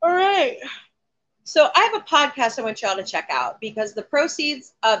 All right. So I have a podcast I want y'all to check out because the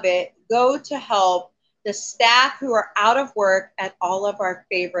proceeds of it go to help the staff who are out of work at all of our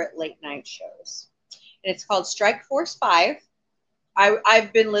favorite late night shows. And it's called Strike Force 5.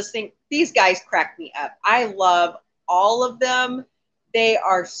 I've been listening. These guys crack me up. I love all of them. They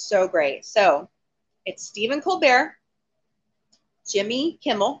are so great. So it's Stephen Colbert, Jimmy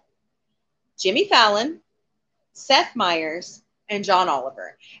Kimmel, Jimmy Fallon, Seth Meyers, and John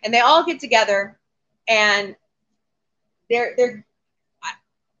Oliver. And they all get together and they're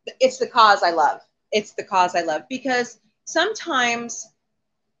it's the cause I love. It's the cause I love because sometimes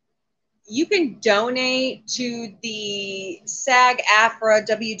you can donate to the SAG-AFTRA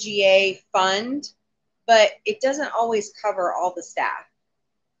WGA fund, but it doesn't always cover all the staff.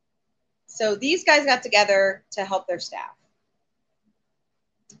 So these guys got together to help their staff.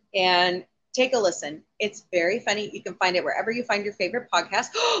 And take a listen. It's very funny. You can find it wherever you find your favorite podcast.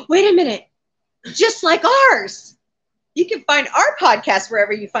 Wait a minute. Just like ours. You can find our podcast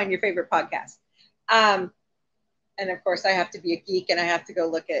wherever you find your favorite podcast. And of course, I have to be a geek and I have to go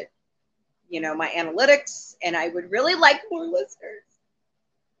look at, my analytics. And I would really like more listeners.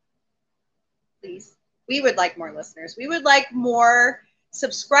 Please. We would like more listeners. We would like more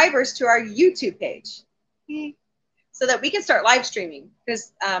subscribers to our YouTube page. So that we can start live streaming.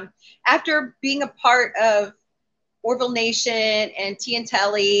 Because after being a part of Orville Nation and T and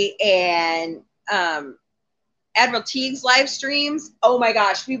Telly and Admiral Teague's live streams, oh my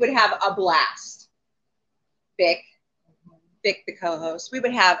gosh, we would have a blast. Vic, the co-host, we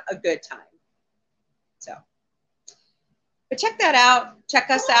would have a good time. So, but check that out. Check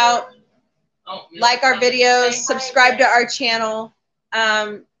us out. Like our videos. Subscribe to our channel.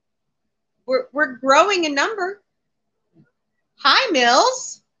 We're growing in number. Hi,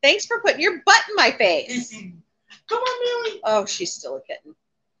 Mills. Thanks for putting your butt in my face. Come on, Millie. Oh, she's still a kitten.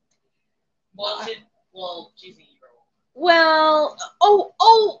 Well, she's a year-old. Well, oh,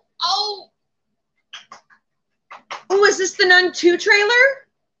 is this the Nun 2 trailer?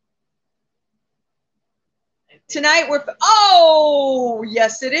 Tonight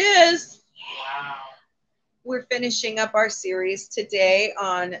yes, it is. Wow. We're finishing up our series today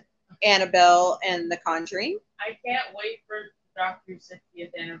on Annabelle and the Conjuring. I can't wait for Dr.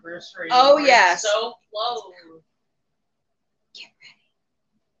 60th anniversary. Oh, yes. It's so close. Get ready.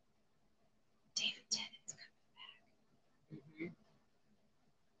 David Tennant's coming back.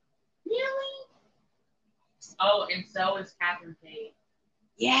 Really? Oh, and so is Catherine Tate.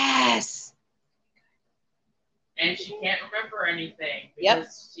 Yes. And she can't remember anything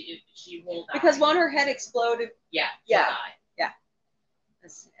because she will die. Because when her head exploded. Yeah. Yeah. Die. Yeah.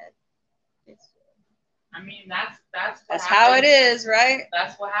 That's it. I mean, that's how it is, right?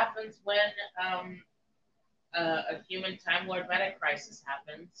 That's what happens when a human Time Lord meta crisis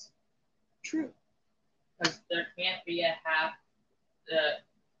happens. True. Because there can't be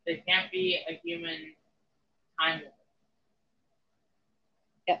a human Time Lord.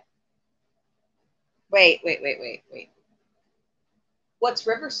 Yep. Wait. What's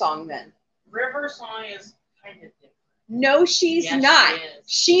River Song then? River Song is kind of different. No, she's not.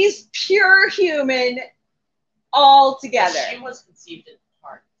 She is. She's pure human altogether. She was conceived in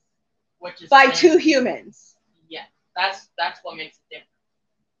heart, which is by two humans. Yeah, that's what makes it different.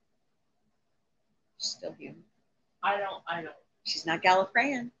 She's still human. I don't. She's not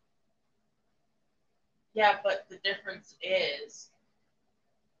Gallifreyan. Yeah, but the difference is.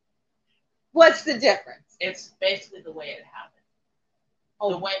 What's the difference? It's basically the way it happened.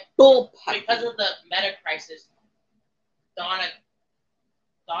 Oh, the way because of the meta crisis, Donna's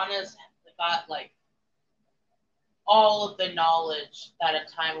got like all of the knowledge that a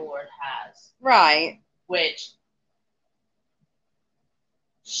Time Lord has. Right. Which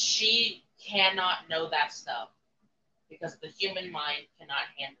she cannot know that stuff because the human mind cannot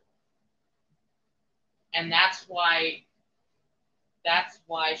handle it. And that's why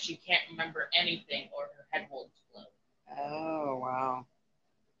she can't remember anything or her head will explode. Oh, wow.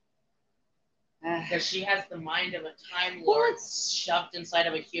 Because she has the mind of a Time Lord shoved inside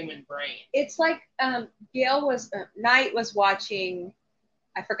of a human brain. It's like Knight was watching,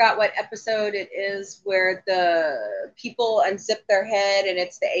 I forgot what episode it is, where the people unzip their head and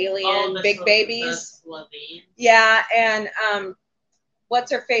it's the alien big babies. Yeah, and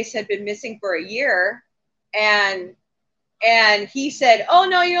what's her face had been missing for a year, and he said, "Oh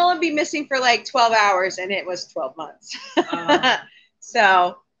no, you'll only be missing for like 12 hours," and it was 12 months.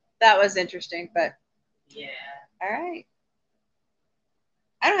 So that was interesting, but yeah. All right.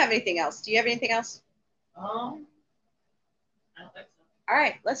 I don't have anything else. Do you have anything else? I don't think so. All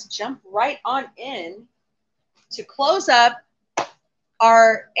right, let's jump right on in to close up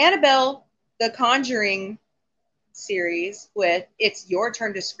our Annabelle, the Conjuring series with It's Your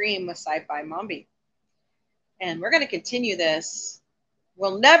Turn to Scream with Sci-Fi Mombie. And we're going to continue this.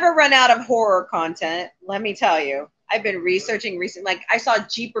 We'll never run out of horror content, let me tell you. I've been researching recently. Like, I saw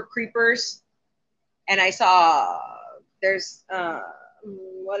Jeepers Creepers, and I saw there's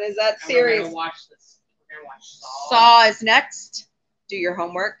what is that series? We're gonna watch this. We're gonna watch Saw. Saw is next. Do your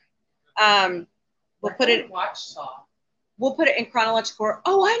homework. We'll put it. Watch Saw. We'll put it in chronological order.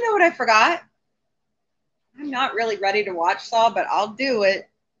 Oh, I know what I forgot. I'm not really ready to watch Saw, but I'll do it.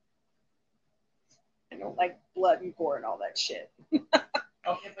 I don't like blood and gore and all that shit. Okay,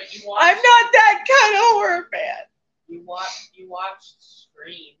 but you watched. I'm not that kind of horror fan. You watched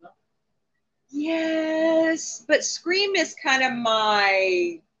Scream. Yes, but Scream is kind of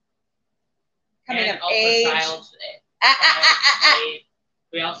my coming of age. Child's Play.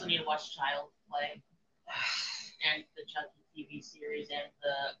 We also need to watch Child's Play and the Chucky TV series and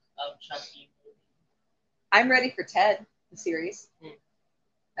the Chucky movie. I'm ready for Ted, the series.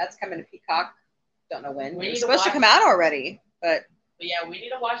 That's coming to Peacock. Don't know when. It's supposed to come out already, but yeah, we need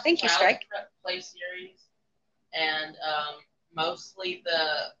to watch the Child's Play series and mostly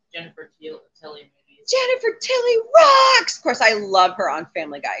the Jennifer Tilly movies. Jennifer Tilly rocks! Of course, I love her on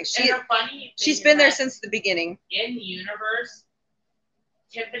Family Guy. She's been there since the beginning. In the universe,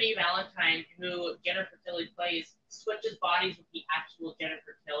 Tiffany Valentine, who Jennifer Tilly plays, switches bodies with the actual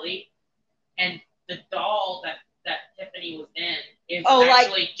Jennifer Tilly, and the doll that Tiffany was in is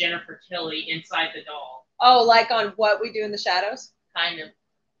actually Jennifer Tilly inside the doll. Oh, like on What We Do in the Shadows? Kind of.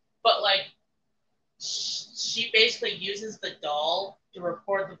 But, like, she basically uses the doll to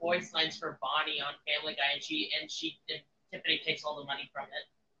record the voice lines for Bonnie on Family Guy, and Tiffany takes all the money from it.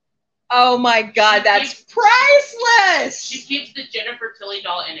 Oh my God, that's priceless! She keeps the Jennifer Tilly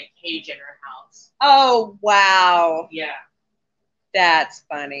doll in a cage in her house. Oh, wow. Yeah. That's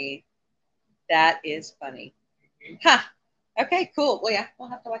funny. That is funny. Mm-hmm. Huh. Okay, cool. Well, yeah, we'll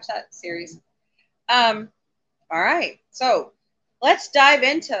have to watch that series. All right. So let's dive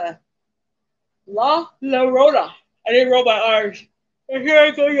into La Llorona. I didn't roll my R's. Here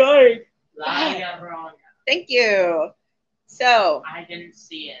I go, yawning. La Llorona. Thank you. So I didn't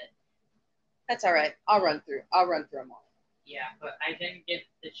see it. That's all right. I'll run through them all. Yeah, but I didn't get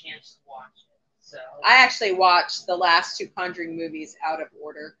the chance to watch it. So I actually watched the last two Conjuring movies out of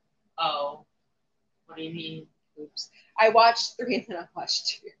order. Oh. What do you mean? Oops. I watched 3 and then I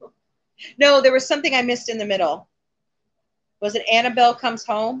watched 2. No, there was something I missed in the middle. Was it Annabelle Comes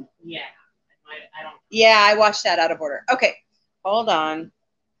Home? Yeah. I don't know. Yeah, I watched that out of order. Okay. Hold on.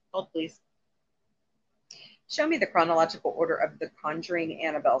 Hold, please. Show me the chronological order of the Conjuring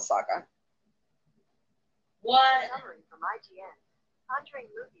Annabelle saga. What? Summary from IGN. Conjuring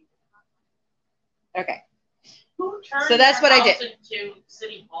movies. Okay. Who turned so that's what I did. Into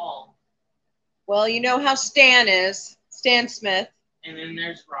City Hall. Well, you know how Stan is. Stan Smith. And then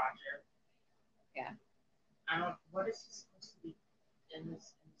there's Roger. Yeah. What is he supposed to be in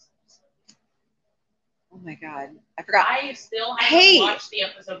this episode? Oh my God. I forgot. I still haven't watched the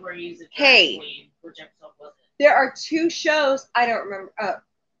episode where he's a drag queen. Which episode was it? There are 2 shows. I don't remember.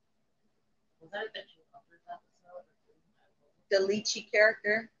 Was that the 2 episode? The Lychee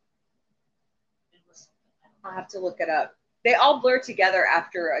character? I'll have to look it up. They all blur together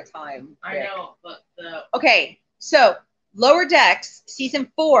after a time. I know, but Okay, so Lower Decks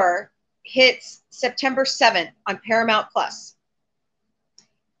season 4 hits September 7th on Paramount Plus.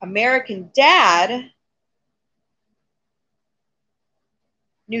 American Dad,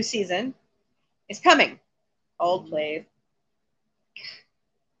 new season, is coming. Hold, please.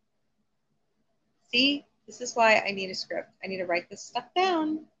 See, this is why I need a script. I need to write this stuff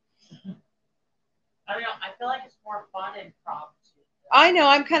down. I don't know. I feel like it's more fun and impromptu. I know.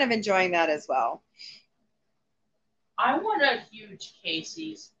 I'm kind of enjoying that as well. I want a huge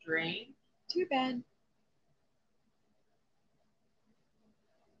Casey's drink. Too bad.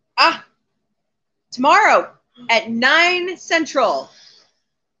 Tomorrow at 9 Central,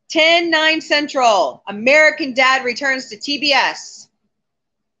 9 Central, American Dad returns to TBS.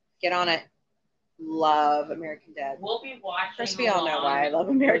 Get on it. Love American Dad. We'll be watching. Of course, we all know why I love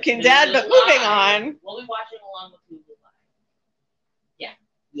American Dad, but moving on. We'll be watching along with Hulu Live. Yeah.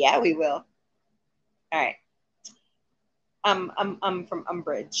 Yeah, we will. All right. I'm from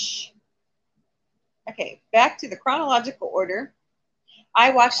Umbridge. Okay, back to the chronological order.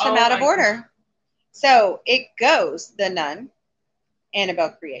 I watched them out of order. So it goes The Nun,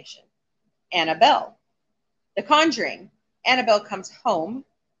 Annabelle Creation, Annabelle, The Conjuring, Annabelle Comes Home,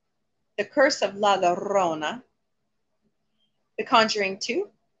 The Curse of La Llorona, The Conjuring 2,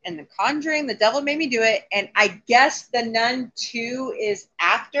 and The Conjuring, The Devil Made Me Do It. And I guess The Nun 2 is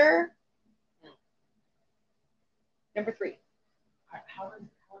after Number 3. How is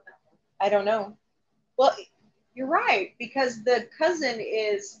that? I don't know. Well, you're right, because the cousin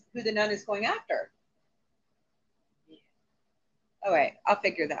is who the nun is going after. All right, I'll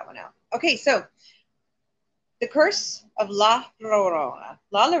figure that one out. Okay, so the curse of La Llorona.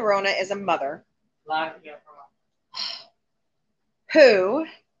 La Llorona is a mother who,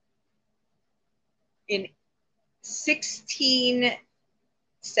 in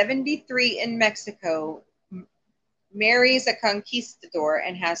 1673 in Mexico, marries a conquistador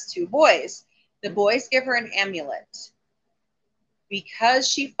and has 2 boys. The boys give her an amulet. Because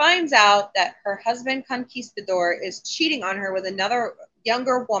she finds out that her husband conquistador is cheating on her with another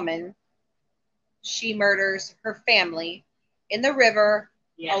younger woman, she murders her family in the river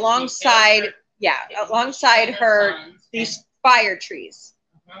alongside her these fire trees.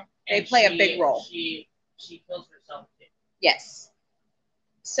 They play a big role. She kills herself too. Yes.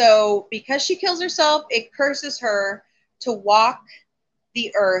 So because she kills herself, it curses her to walk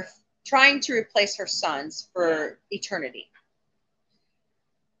the earth trying to replace her sons for eternity.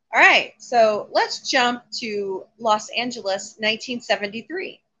 All right, so let's jump to Los Angeles,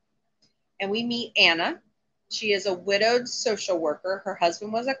 1973. And we meet Anna. She is a widowed social worker. Her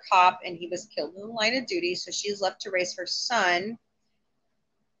husband was a cop and he was killed in the line of duty. So she's left to raise her son,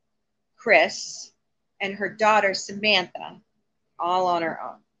 Chris, and her daughter, Samantha, all on her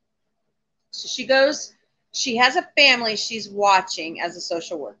own. So she has a family she's watching as a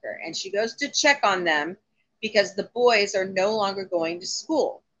social worker, and she goes to check on them because the boys are no longer going to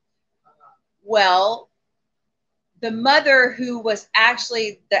school. Well, the mother, who was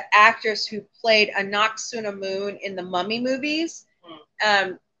actually the actress who played Anck-su-namun in the Mummy movies,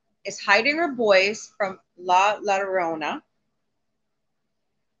 is hiding her boys from La Llorona.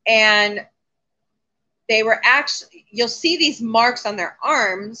 And they were actually, you'll see these marks on their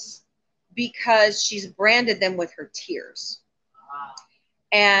arms because she's branded them with her tears.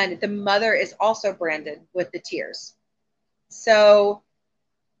 And the mother is also branded with the tears. So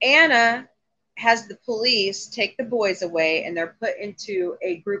Anna has the police take the boys away, and they're put into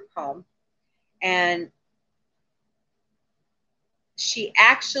a group home. And she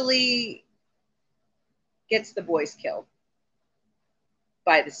actually gets the boys killed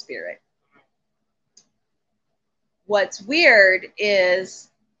by the spirit. What's weird is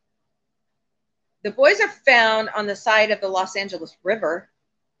the boys are found on the side of the Los Angeles River,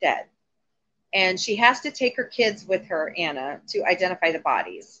 dead. And she has to take her kids with her, Anna, to identify the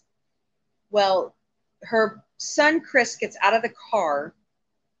bodies. Well, her son, Chris, gets out of the car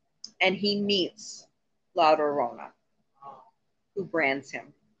and he meets La Llorona, who brands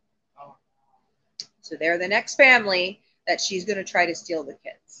him. So they're the next family that she's going to try to steal the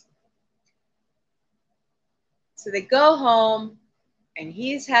kids. So they go home and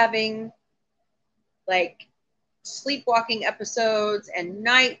he's having like sleepwalking episodes and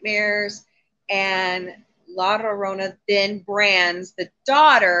nightmares, and La Llorona then brands the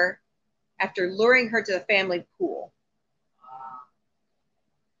daughter after luring her to the family pool.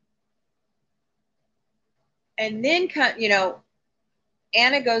 And then,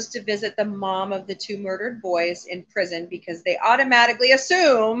 Anna goes to visit the mom of the 2 murdered boys in prison because they automatically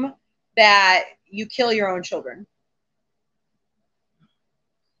assume that you kill your own children.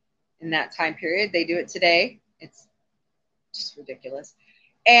 In that time period, they do it today. It's just ridiculous.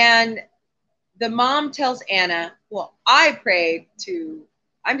 And the mom tells Anna, well, I'm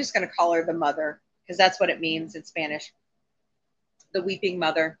just going to call her the mother because that's what it means in Spanish, the weeping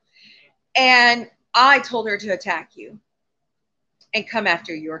mother. And I told her to attack you and come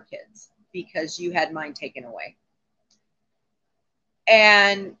after your kids because you had mine taken away.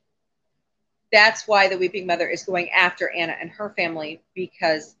 And that's why the weeping mother is going after Anna and her family,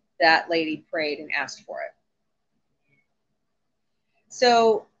 because that lady prayed and asked for it.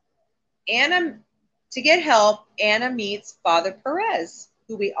 So to get help, Anna meets Father Perez,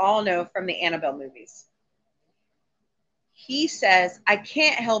 who we all know from the Annabelle movies. He says, I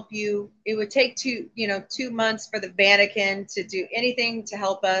can't help you. It would take 2 months for the Vatican to do anything to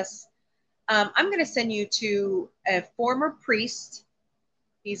help us. I'm going to send you to a former priest.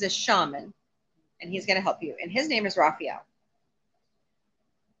 He's a shaman, and he's going to help you. And his name is Raphael.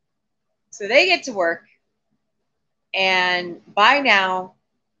 So they get to work. And by now,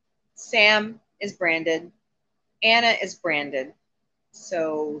 Sam is branded. Anna is branded.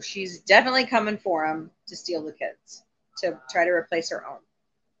 So she's definitely coming for him to steal the kids, to try to replace her own.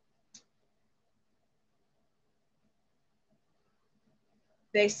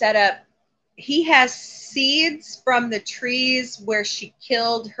 They set up, he has seeds from the trees where she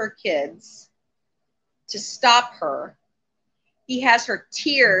killed her kids to stop her. He has her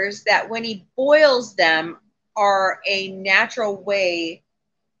tears that when he boils them are a natural way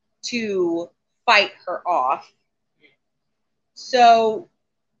to fight her off. So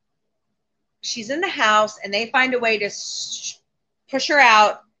she's in the house, and they find a way to push her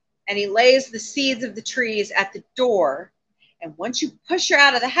out, and he lays the seeds of the trees at the door. And once you push her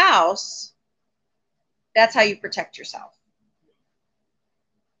out of the house, that's how you protect yourself.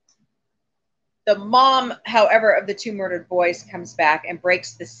 The mom, however, of the two murdered boys comes back and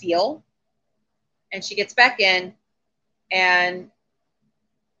breaks the seal. And she gets back in and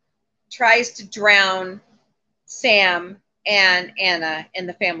tries to drown Sam and Anna in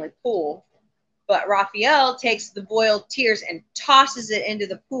the family pool. But Raphael takes the boiled tears and tosses it into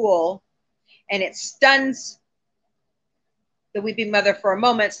the pool, and it stuns the weeping mother for a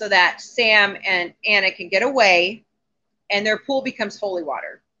moment so that Sam and Anna can get away, and their pool becomes holy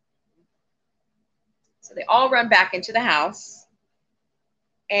water. So they all run back into the house,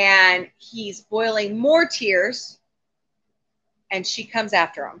 and he's boiling more tears, and she comes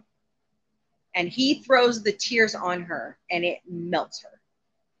after him. And he throws the tears on her, and it melts her.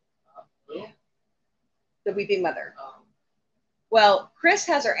 The weeping mother. Well, Chris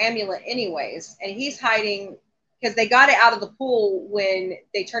has her amulet anyways, and he's hiding because they got it out of the pool when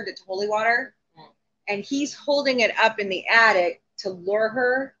they turned it to holy water. And he's holding it up in the attic to lure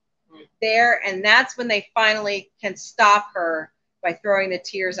her there. And that's when they finally can stop her by throwing the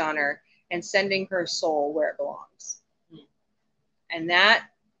tears on her and sending her soul where it belongs. And that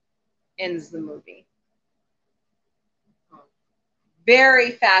ends the movie. Very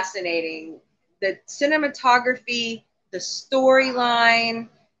fascinating. The cinematography, the storyline,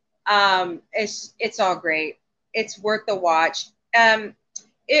 it's all great. It's worth the watch.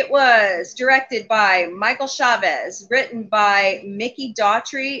 It was directed by Michael Chavez, written by Mickey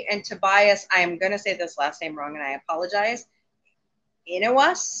Daughtry and Tobias. I am going to say this last name wrong, and I apologize.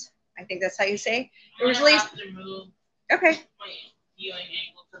 Inawas, I think that's how you say. It was released. Okay.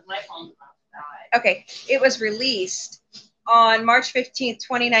 Okay. It was released on March 15th,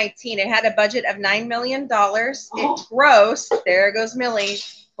 2019. It had a budget of $9 million. It grossed. There goes Millie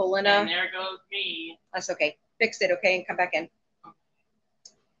pulling And there goes me. That's okay. Fix it, okay, and come back in.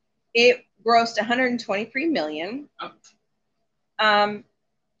 It grossed $123 million. I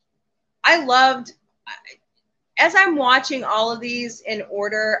loved, as I'm watching all of these in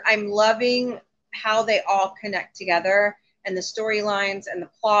order, I'm loving how they all connect together, and the storylines and the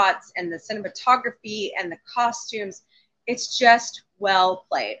plots and the cinematography and the costumes. It's just well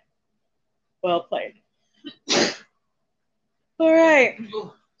played. Well played. All right.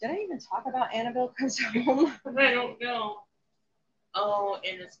 Did I even talk about Annabelle Comes Home? I don't know. Oh,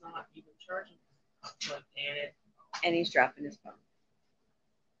 and it's not even charging. And he's dropping his phone.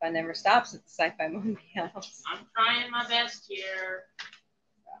 Fun never stops at the Sci-Fi Mombie house. I'm trying my best here.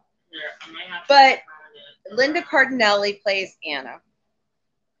 Here, I might have to But Linda Cardinelli plays Anna.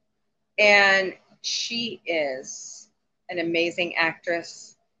 And she is an amazing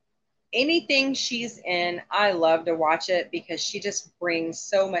actress. Anything she's in, I love to watch it because she just brings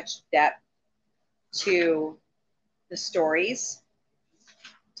so much depth to the stories.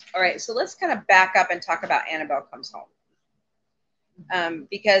 All right, so let's kind of back up and talk about Annabelle Comes Home.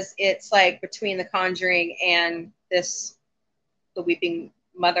 Because it's like between The Conjuring and this, The Weeping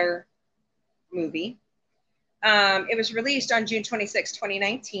Mother movie. It was released on June 26,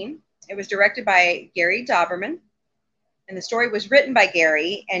 2019. It was directed by Gary Dauberman. And the story was written by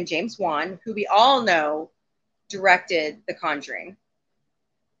Gary and James Wan, who we all know directed The Conjuring.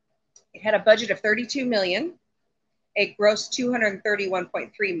 It had a budget of $32 million. It grossed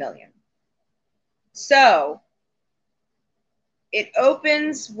 $231.3 million. So it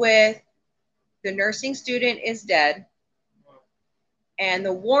opens with the nursing student is dead, and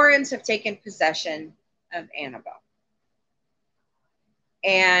the Warrens have taken possession of Annabelle.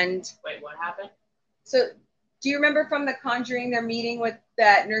 And wait, what happened? So do you remember from The Conjuring, they're meeting with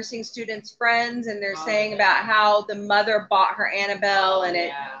that nursing student's friends, and they're saying about how the mother bought her Annabelle, and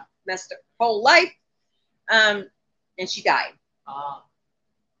it messed up her whole life, and she died.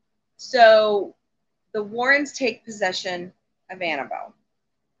 So the Warrens take possession of Annabelle,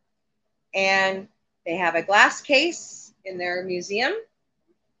 and they have a glass case in their museum.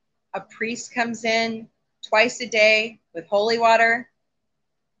 A priest comes in twice a day with holy water,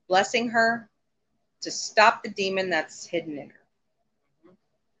 blessing her to stop the demon that's hidden in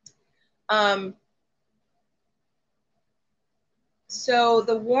her. So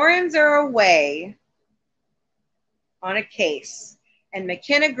the Warrens are away on a case, and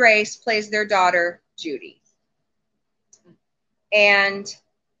McKenna Grace plays their daughter, Judy. And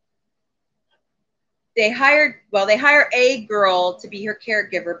they hire a girl to be her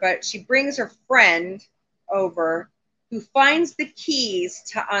caregiver, but she brings her friend over who finds the keys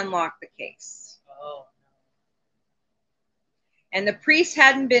to unlock the case. Oh. And the priest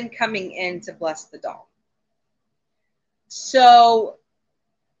hadn't been coming in to bless the doll. So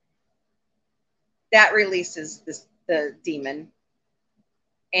that releases the demon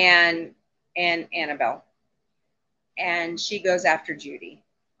and Annabelle. And she goes after Judy.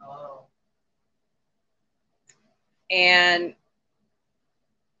 Oh. And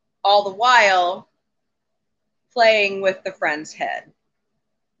all the while playing with the friend's head.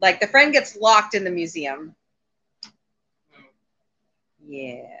 Like the friend gets locked in the museum.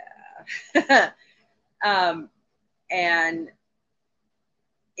 Yeah. And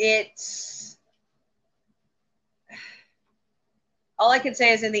it's all I can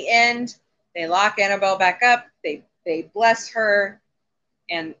say is in the end, they lock Annabelle back up, they bless her,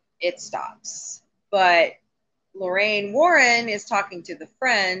 and it stops. But Lorraine Warren is talking to the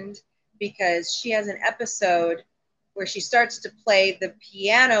friend because she has an episode where she starts to play the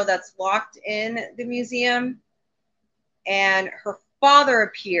piano that's locked in the museum, and her father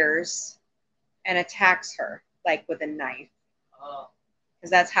appears and attacks her, like with a knife. Oh.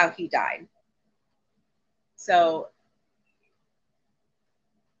 Because that's how he died. So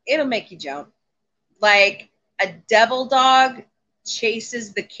it'll make you jump. Like a devil dog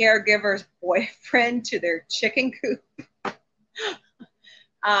chases the caregiver's boyfriend to their chicken coop.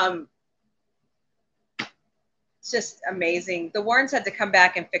 It's just amazing. The Warrens had to come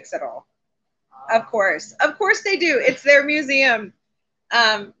back and fix it all. Of course they do. It's their museum.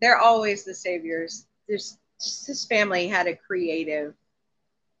 They're always the saviors. There's just, this family had a creative,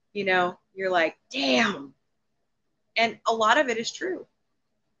 you're like, damn. And a lot of it is true.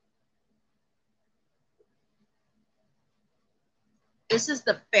 This is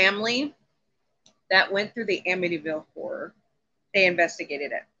the family that went through the Amityville horror. They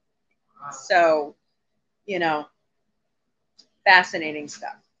investigated it. So, fascinating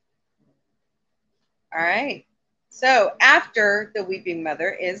stuff. All right. So after The Weeping Mother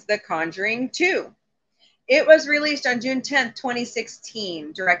is The Conjuring 2. It was released on June 10th,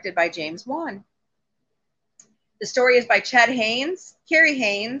 2016, directed by James Wan. The story is by Chet Haynes, Carrie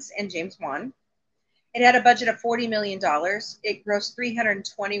Haynes, and James Wan. It had a budget of $40 million. It grossed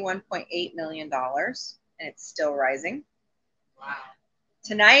 $321.8 million, and it's still rising. Wow.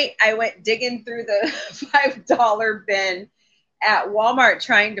 Tonight, I went digging through the $5 bin at Walmart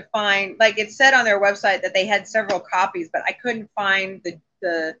trying to find, like it said on their website that they had several copies, but I couldn't find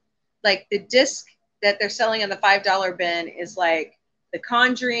the disc that they're selling on the $5 bin is like The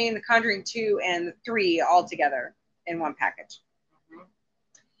Conjuring 2, and the 3 all together in one package.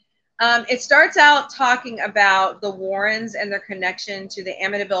 It starts out talking about the Warrens and their connection to the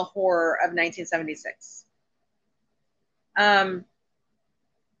Amityville horror of 1976.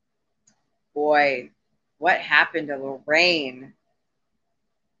 Boy, what happened to Lorraine?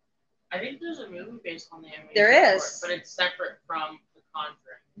 I think there's a movie based on the Amityville There horror, is. but it's separate from The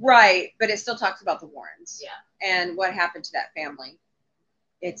Conjuring. Right, but it still talks about the Warrens. Yeah. And what happened to that family.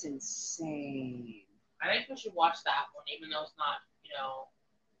 It's insane. I think we should watch that one, even though it's not,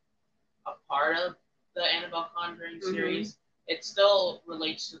 a part of the Annabelle Conjuring series. It still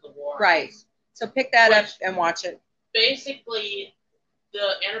relates to the Warrens. Right. So pick that up and watch it. Basically,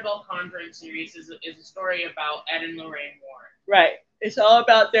 the Annabelle Conjuring series is a story about Ed and Lorraine Warren. Right. It's all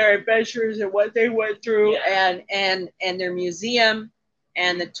about their adventures and what they went through, and their museum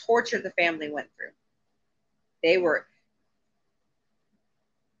and the torture the family went through.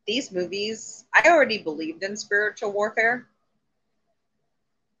 These movies, I already believed in spiritual warfare.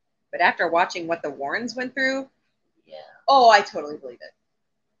 But after watching what the Warrens went through, I totally believe it.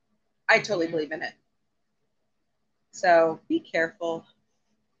 I totally believe in it. So be careful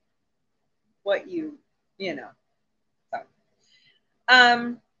what you know.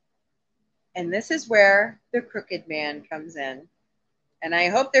 So, and this is where the Crooked Man comes in. And I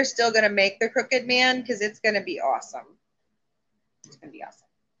hope they're still going to make the Crooked Man because it's going to be awesome. It's going to be awesome.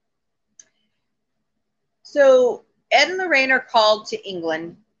 So Ed and Lorraine are called to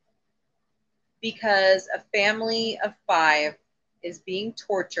England because a family of 5 is being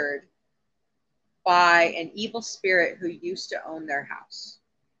tortured by an evil spirit who used to own their house.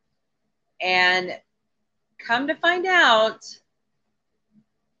 And come to find out,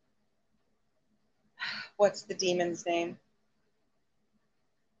 what's the demon's name?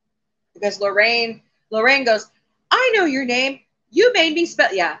 Because Lorraine goes, I know your name. You made me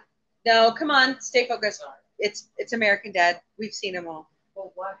spell. Yeah. No, come on. Stay focused. It's American Dad. We've seen them all.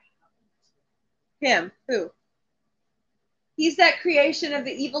 Well, what? Him. Who? He's that creation of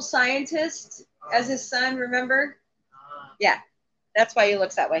the evil scientist as his son, remember? Yeah. That's why he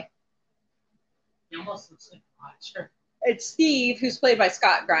looks that way. He almost looks like Roger. It's Steve, who's played by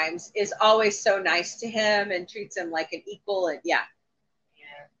Scott Grimes, is always so nice to him and treats him like an equal. And yeah.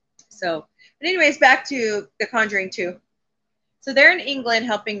 So, but anyways, back to The Conjuring 2. So they're in England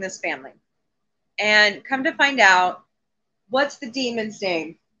helping this family. And come to find out, what's the demon's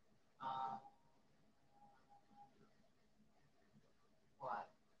name? What?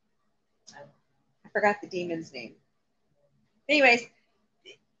 I forgot the demon's name. Anyways,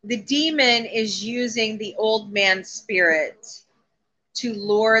 the demon is using the old man's spirit to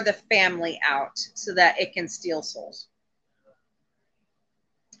lure the family out so that it can steal souls.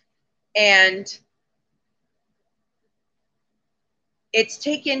 And it's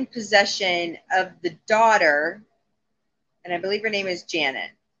taken possession of the daughter, and I believe her name is Janet.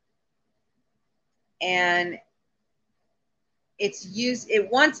 And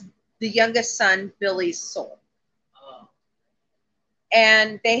it wants the youngest son, Billy's soul. Oh.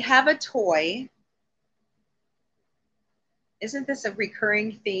 And they have a toy. Isn't this a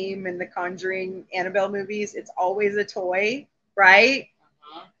recurring theme in the Conjuring Annabelle movies? It's always a toy, right?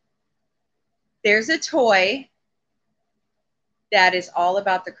 Uh-huh. There's a toy that is all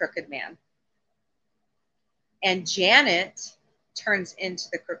about the crooked man. And Janet turns into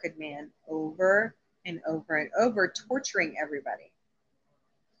the crooked man over and over and over, torturing everybody.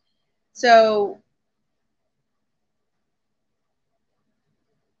 So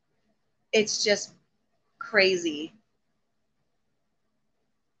it's just crazy.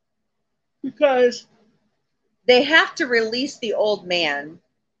 Because they have to release the old man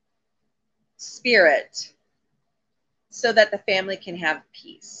spirit so that the family can have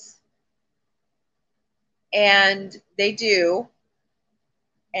peace. And they do.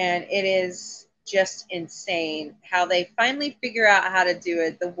 And it is just insane how they finally figure out how to do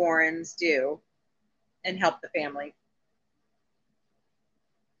it. The Warrens do and help the family.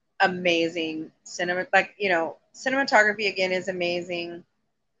 Amazing cinema, cinematography again is amazing.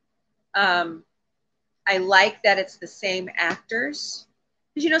 I like that it's the same actors,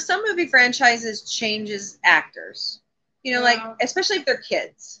 because some movie franchises changes actors. Like especially if they're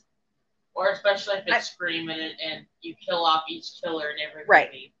kids. Or especially if it's Scream and you kill off each killer in every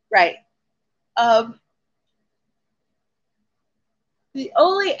movie. Right. The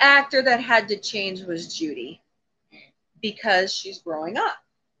only actor that had to change was Judy, because she's growing up,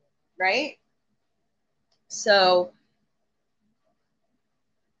 right? So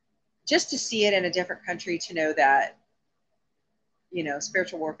just to see it in a different country, to know that,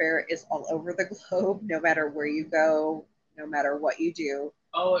 spiritual warfare is all over the globe, no matter where you go, no matter what you do.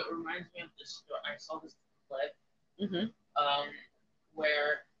 Oh, it reminds me of this story. I saw this clip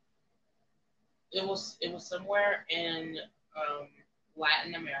where it was somewhere in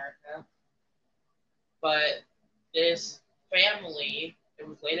Latin America, but this family, it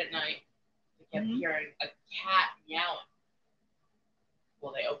was late at night, they kept hearing a cat meowing.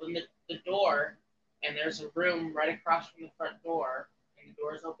 Well, they opened the door, and there's a room right across from the front door, and the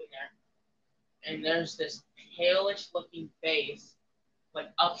door's open there, and there's this palish-looking face, like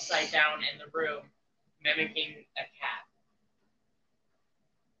upside down in the room, mimicking a cat.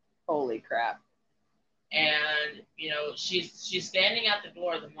 Holy crap. And, she's standing at the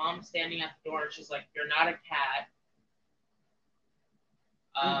door, the mom's standing at the door, and she's like, "You're not a cat.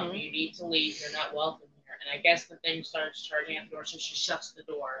 You need to leave, you're not welcome here." And I guess the thing starts charging at the door, so she shuts the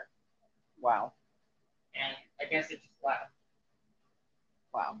door. Wow. And I guess it just left.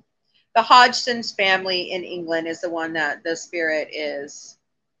 Wow. The Hodgson's family in England is the one that the spirit is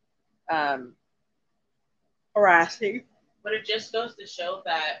harassing. But it just goes to show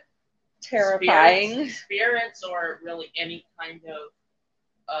that terrifying spirits or really any kind of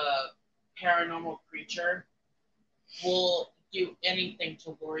paranormal creature will do anything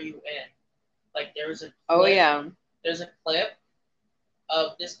to lure you in. Like there's a clip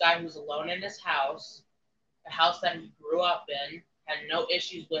of this guy who's alone in his house, the house that he grew up in, had no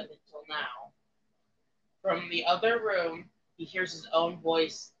issues with until now. From the other room, he hears his own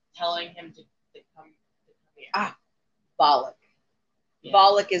voice telling him to come here. Bollock. Yeah.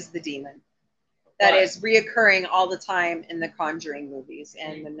 Bollock is the demon that is reoccurring all the time in the Conjuring movies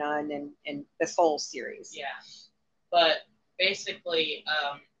and the Nun and this whole series. Yeah, but basically,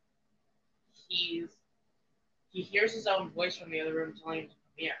 he hears his own voice from the other room telling him to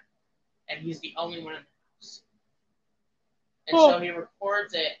come here, and he's the only one in the house. And so he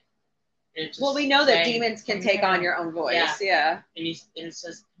records it. Well, we know that demons can take on your own voice. Yeah. And it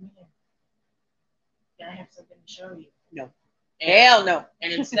says, "Come here. Can I have something to show you?" No. Hell no.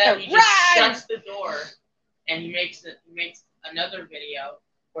 And instead he just shuts the door, and he makes another video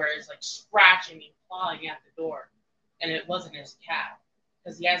where it's like scratching and clawing at the door, and it wasn't his cat.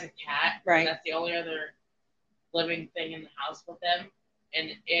 because he has a cat. Right. That's the only other living thing in the house with him,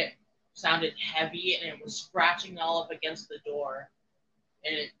 and it sounded heavy, and it was scratching all up against the door.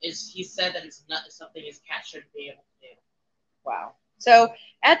 And he said that it's not something his cat shouldn't be able to do. Wow. So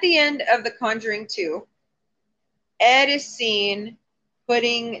at the end of The Conjuring 2, Ed is seen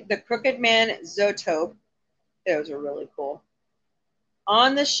putting the Crooked Man Zotope, those are really cool,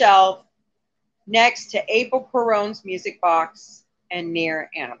 on the shelf next to Abel Perone's music box and near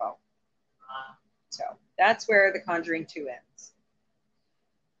Annabelle. So that's where The Conjuring 2 ends.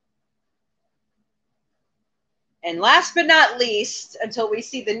 And last but not least, until we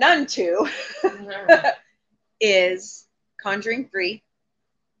see The Nun 2, is Conjuring 3,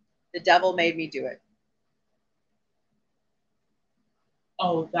 The Devil Made Me Do It.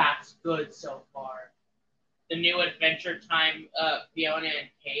 Oh, that's good so far. The new Adventure Time Fiona and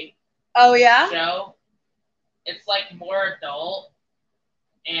Kate show. It's like more adult,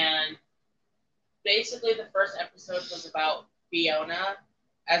 and basically the first episode was about Fiona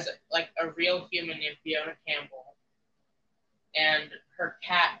as like a real human named Fiona Campbell and her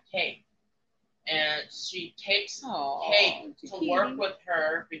cat Kate. And she takes Kate to work with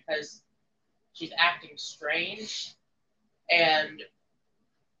her because she's acting strange, and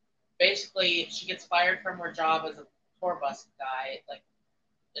basically she gets fired from her job as a tour bus guy,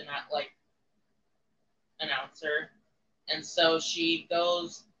 announcer, and so she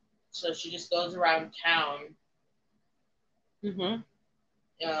just goes around town,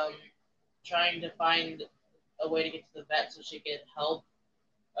 trying to find a way to get to the vet so she can help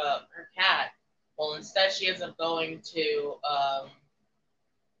her cat. Well, instead she ends up going to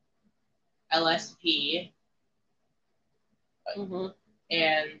LSP,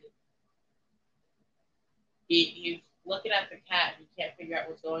 and he's looking at the cat and he can't figure out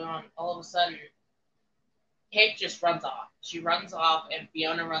what's going on. All of a sudden, Kate just runs off. She runs off, and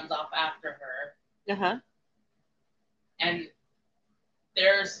Fiona runs off after her. And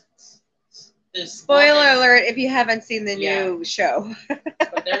there's this spoiler alert if you haven't seen the new show.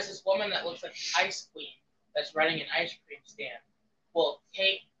 But there's this woman that looks like an ice queen that's running an ice cream stand. Well,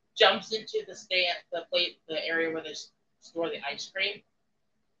 Kate jumps into the stand, the area where they store the ice cream,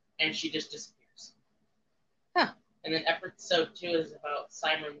 and she just disappears. And then episode 2 is about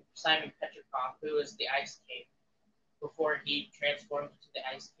Simon Petrikov, who is the Ice King before he transformed into the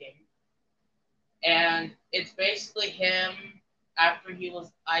Ice King. And it's basically him after he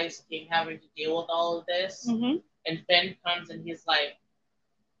was Ice King having to deal with all of this. And Finn comes and he's like,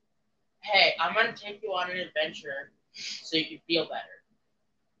 hey, I'm going to take you on an adventure so you can feel better.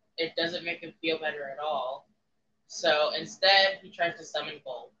 It doesn't make him feel better at all. So instead, he tries to summon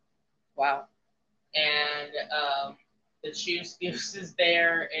gold. Wow. And the Shoe Goose is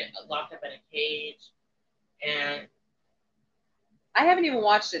there, locked up in a cage. And I haven't even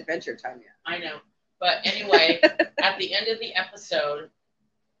watched Adventure Time yet. I know. But anyway, at the end of the episode,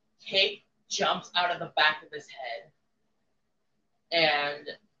 Kate jumps out of the back of his head. And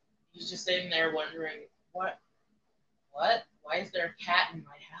he's just sitting there wondering, what? Why is there a cat in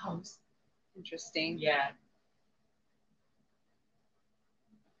my house? Interesting. Yeah.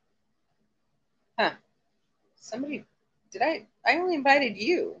 Huh. Somebody, I only invited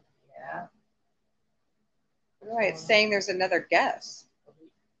you. Yeah. All right, it's saying there's another guest.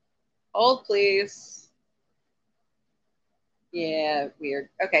 Hold, please. Yeah, weird.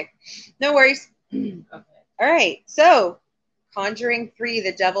 Okay. No worries. Okay. All right, so Conjuring 3,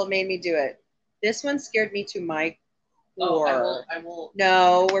 The Devil Made Me Do It. This one scared me to my core. I will.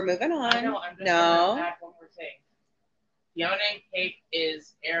 No, we're moving on. I know, I'm just going to add one more thing. Fiona and Kate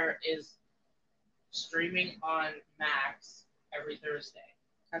is streaming on Max every Thursday.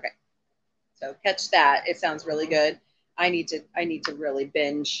 Okay. So catch that. It sounds really good. I need to really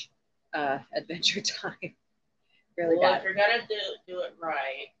binge Adventure Time. Really bad. If you're gonna do it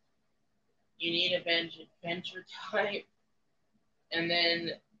right, you need to binge Adventure Time, and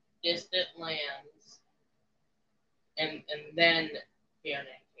then Distant Lands, and then Fiona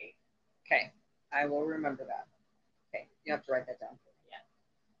and Kate. Okay, I will remember that. Okay, you have to write that down.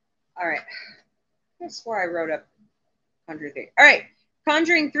 Yeah. All right. I swore I wrote up Conjuring 3. All right.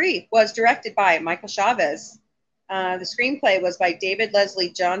 Conjuring 3 was directed by Michael Chavez. The screenplay was by David Leslie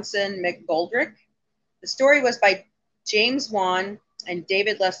Johnson McGoldrick. The story was by James Wan and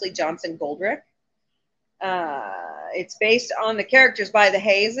David Leslie Johnson Goldrick. It's based on the characters by the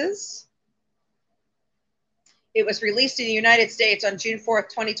Hayeses. It was released in the United States on June 4th,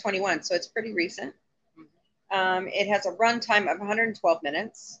 2021, so it's pretty recent. It has a runtime of 112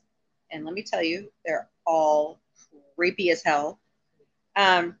 minutes. And let me tell you, they're all creepy as hell.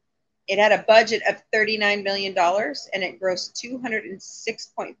 It had a budget of $39 million and it grossed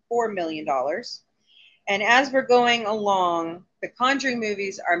 $206.4 million. And as we're going along, the Conjuring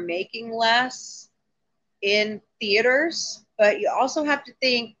movies are making less in theaters, but you also have to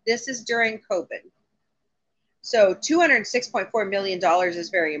think this is during COVID. So $206.4 million is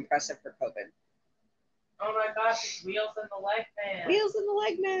very impressive for COVID. Oh my gosh, it's Wheels in the Leg Man. Wheels in the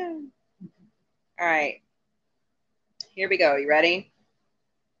Leg Man. All right. Here we go. You ready?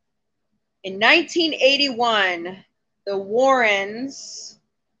 In 1981, the Warrens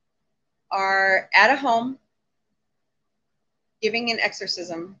are at a home giving an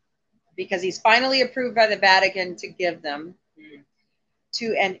exorcism because he's finally approved by the Vatican to give them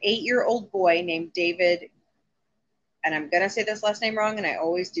to an 8-year-old boy named David, and I'm going to say this last name wrong, and I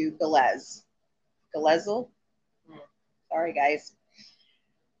always do, Galezel. Sorry, guys.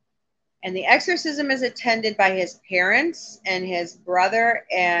 And the exorcism is attended by his parents and his brother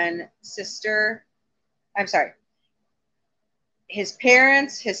and sister. I'm sorry. His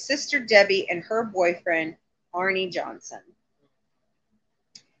parents, his sister Debbie, and her boyfriend, Arnie Johnson.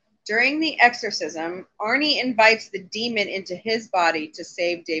 During the exorcism, Arnie invites the demon into his body to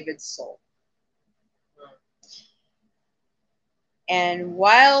save David's soul. And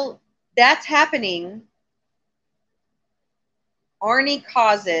while that's happening, Arnie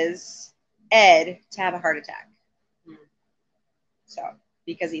causes Ed to have a heart attack. So,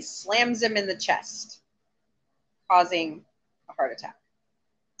 because he slams him in the chest, causing a heart attack.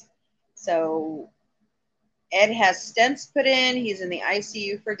 So, Ed has stents put in. He's in the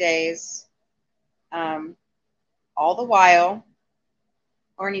ICU for days. All the while,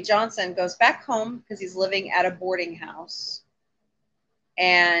 Arnie Johnson goes back home because he's living at a boarding house.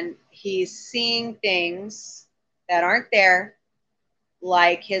 And he's seeing things that aren't there,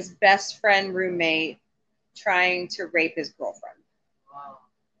 like his best friend roommate trying to rape his girlfriend. Wow.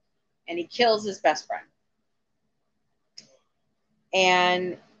 And he kills his best friend.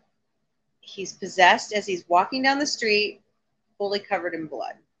 And he's possessed as he's walking down the street, fully covered in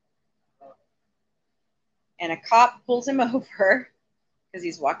blood. And a cop pulls him over because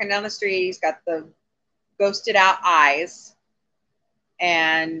he's walking down the street. He's got the ghosted out eyes.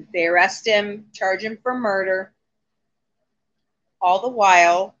 And they arrest him, charge him for murder. All the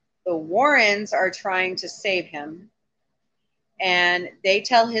while, the Warrens are trying to save him. And they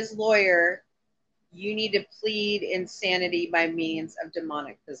tell his lawyer, you need to plead insanity by means of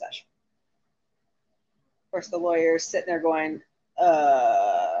demonic possession. Of course, the lawyer's sitting there going,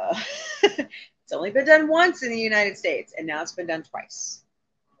 it's only been done once in the United States, and now it's been done twice.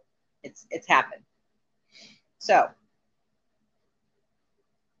 It's happened. So,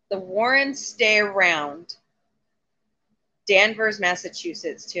 the Warrens stay around Danvers,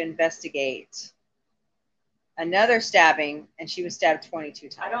 Massachusetts to investigate another stabbing, and she was stabbed 22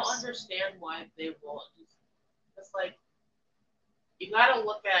 times. I don't understand why they won't. It's like, you gotta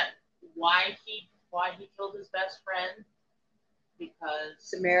look at why he killed his best friend, because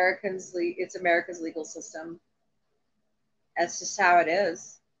it's America's legal system. That's just how it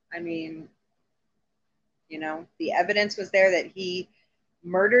is. I mean, the evidence was there that he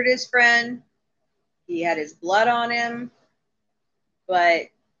murdered his friend. He had his blood on him. But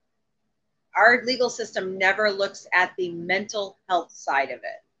our legal system never looks at the mental health side of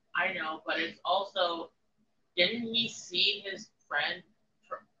it. I know, but it's also, didn't he see his friend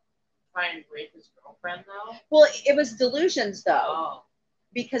try and rape his girlfriend, though? Well, it was delusions, though, Oh.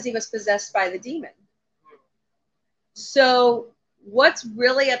 because he was possessed by the demon. So what's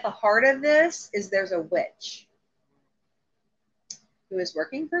really at the heart of this is there's a witch who is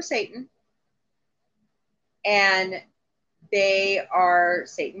working for Satan, and they are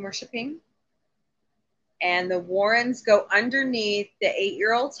Satan worshiping. And the Warrens go underneath the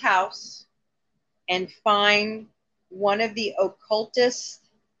 8-year-old's house and find one of the occultists,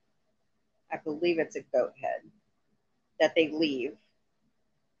 I believe it's a goat head, that they leave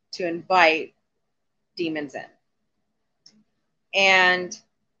to invite demons in. And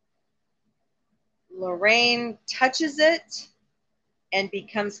Lorraine touches it and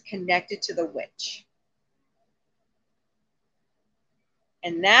becomes connected to the witch.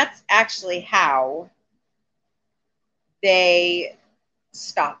 And that's actually how they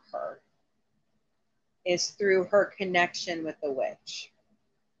stop her, is through her connection with the witch.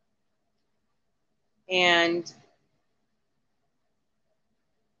 And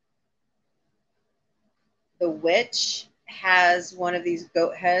the witch has one of these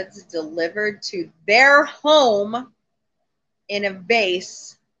goat heads delivered to their home in a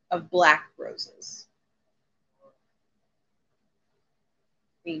vase of black roses. I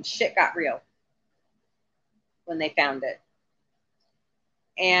mean, shit got real when they found it.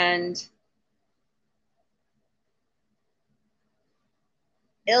 And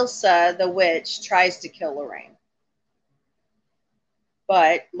Ilsa, the witch, tries to kill Lorraine.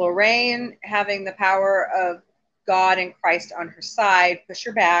 But Lorraine, having the power of God and Christ on her side, push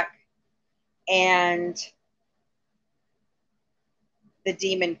her back, and the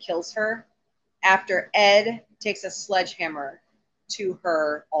demon kills her after Ed takes a sledgehammer to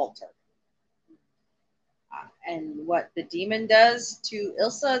her altar. And what the demon does to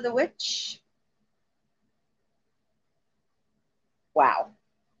Ilsa the witch, wow.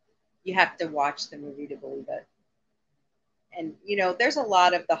 You have to watch the movie to believe it. And, you know, there's a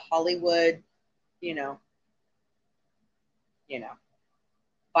lot of the Hollywood, you know,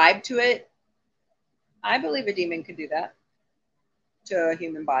 vibe to it. I believe a demon could do that to a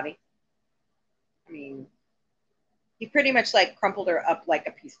human body. I mean, he pretty much like crumpled her up like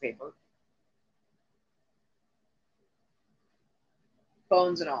a piece of paper.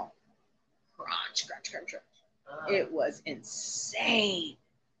 Bones and all. Crunch, crunch, crunch, crunch. It was insane.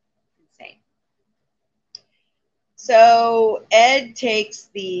 Insane. So Ed takes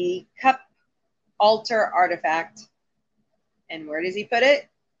the cup altar artifact, and where does he put it?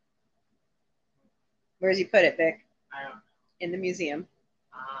 Where does he put it, Vic? I don't know. In the museum.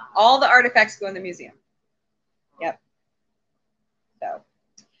 All the artifacts go in the museum. Yep. So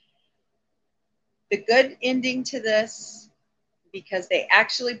the good ending to this, because they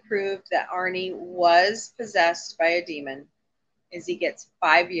actually proved that Arnie was possessed by a demon, is he gets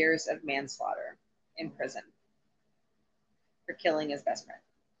 5 years of manslaughter in prison for killing his best friend.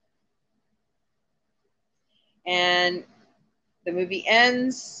 And the movie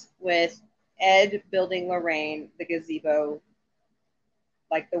ends with Ed building Lorraine the gazebo,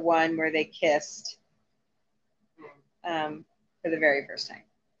 like the one where they kissed for the very first time.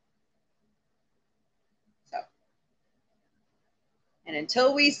 So, and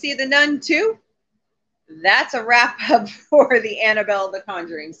until we see The Nun 2, that's a wrap up for the Annabelle the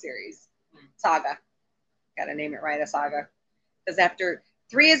Conjuring series. Saga. Gotta name it right, a saga. Because after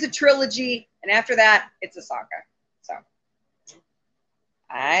 3 is a trilogy, and after that, it's a saga. So,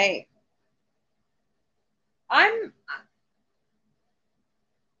 I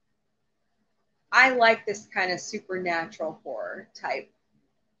like this kind of supernatural horror type.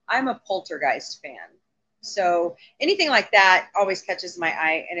 I'm a Poltergeist fan. So anything like that always catches my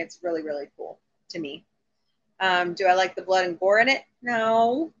eye, and it's really, really cool to me. Do I like the blood and gore in it?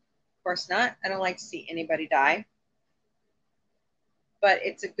 No, of course not. I don't like to see anybody die. But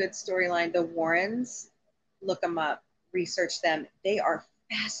it's a good storyline. The Warrens, look them up, research them. They are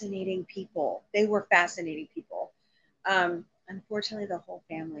fascinating people. They were fascinating people. Unfortunately, the whole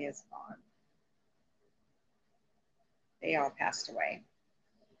family is gone. They all passed away.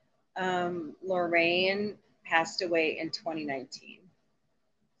 Lorraine passed away in 2019.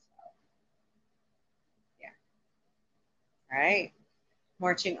 So, yeah. All right.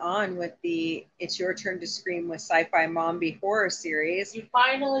 Marching on with the It's Your Turn to Scream with Sci-Fi Mombie horror series. You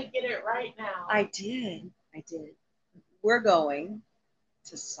finally get it right now. I did. We're going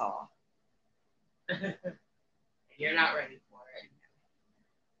to Saw. You're not ready for it.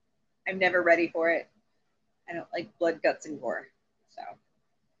 I'm never ready for it. I don't like blood, guts, and gore. So,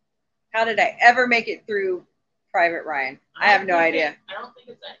 how did I ever make it through Private Ryan? I have no idea. I don't think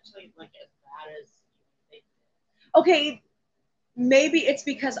it's actually like as bad as you think. Okay, maybe it's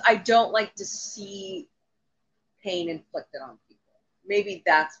because I don't like to see pain inflicted on people. Maybe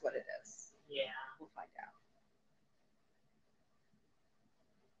that's what it is. Yeah. We'll find out.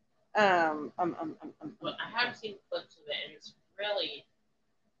 Well, I have seen clips of it, and it's really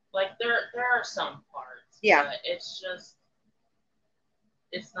like there are some parts. Yeah. But it's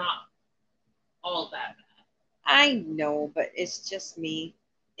not all that bad. I know, but it's just me.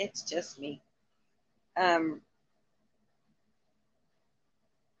 It's just me.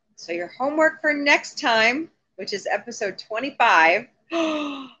 So your homework for next time, which is episode 25. We're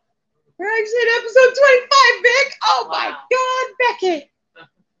actually at episode 25, Vic. Oh wow. My God, Becky.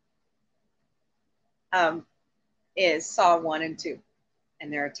 Is Saw 1 and 2.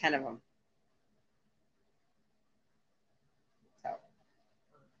 And there are 10 of them. So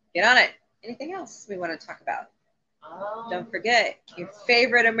get on it. Anything else we want to talk about? Don't forget, your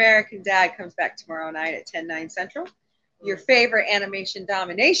favorite American Dad comes back tomorrow night at 10/9 Central. Your favorite Animation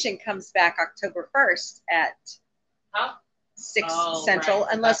Domination comes back October 1st at 6 Central,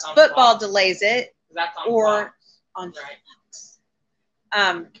 right. Unless football delays it. That's on or Fox. On right. Fox.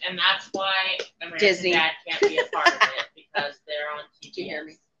 And that's why American Disney. Dad can't be a part of it, because they're on TBS. Do you hear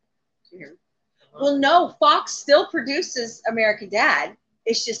me? Well, no, Fox still produces American Dad.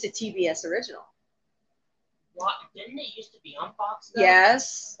 It's just a TBS original. What? Didn't it used to be on Fox, though?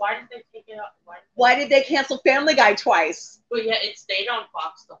 Yes. Why did they take it out? Why did they cancel Family Guy twice? But yeah, it stayed on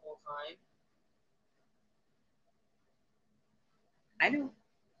Fox the whole time.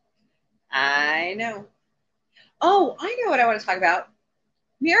 I know. Oh, I know what I want to talk about.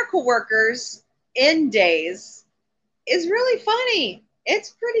 Miracle Workers in Days is really funny.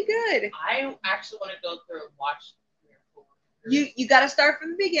 It's pretty good. I actually want to go through and watch Miracle Workers. You got to start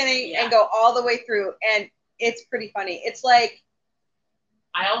from the beginning and go all the way through, and it's pretty funny. It's like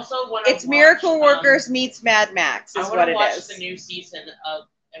I also want to. It's Miracle Workers meets Mad Max. Is what it is. I want to watch the new season of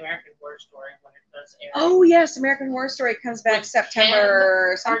American Horror Story when it does air. Oh yes, American Horror Story comes back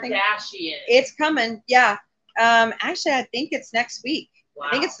September something. Kardashian. It's coming. Yeah. Actually, I think it's next week. Wow.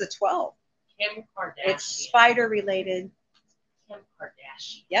 I think it's the 12th. Kim Kardashian. It's spider related. Kim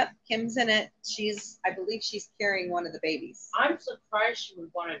Kardashian. Yep, Kim's in it. I believe she's carrying one of the babies. I'm surprised she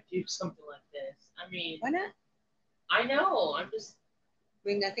would want to do something like this. I mean, why not? I know. I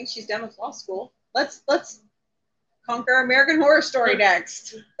think she's done with law school. Let's conquer American Horror Story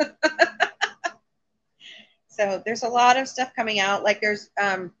next. So there's a lot of stuff coming out. Like there's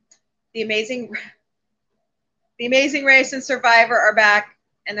the Amazing Race and Survivor are back,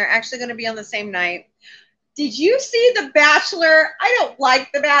 and they're actually going to be on the same night. Did you see The Bachelor? I don't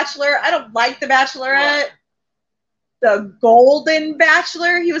like The Bachelor. I don't like The Bachelorette. What? The Golden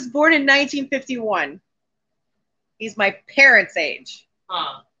Bachelor. He was born in 1951. He's my parents' age.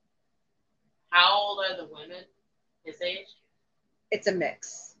 Huh. How old are the women? His age? It's a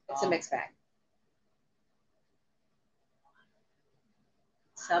mix. It's a mixed bag.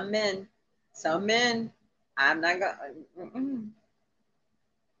 Some men. I'm not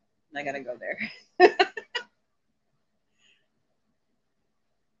going to go there.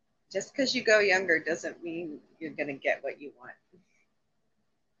 Just because you go younger doesn't mean you're going to get what you want.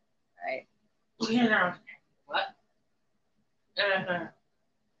 Right? Yeah. What?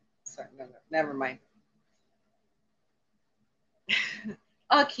 Sorry, no, never mind.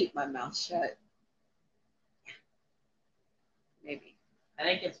 I'll keep my mouth shut. Maybe. I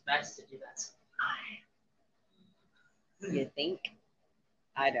think it's best to do that. You think?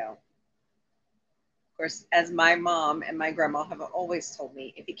 I don't. Of course, as my mom and my grandma have always told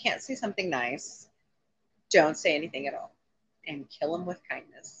me, if you can't say something nice, don't say anything at all. And kill them with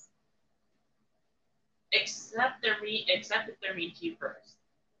kindness. Except if they're mean to you first.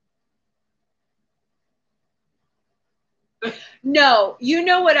 No, you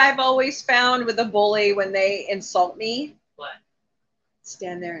know what I've always found with a bully when they insult me? What?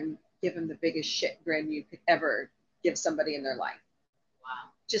 Stand there and give them the biggest shit grin you could ever give somebody in their life. Wow.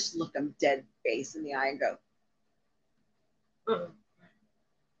 Just look them dead face in the eye and go.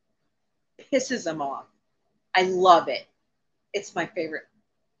 Pisses them off. I love it. It's my favorite.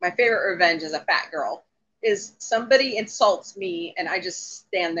 My favorite revenge as a fat girl is somebody insults me and I just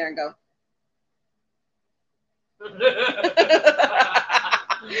stand there and go.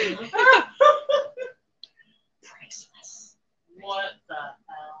 Priceless. What the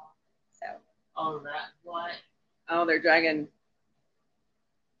hell? So. Oh, that what? Oh, they're dragging.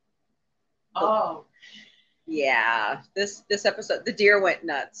 Oh. Yeah. This episode, the deer went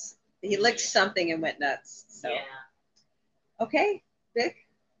nuts. He licked something and went nuts. So. Yeah. Okay, Vic.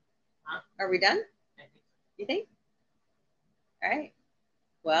 Huh? Are we done? You think? All right.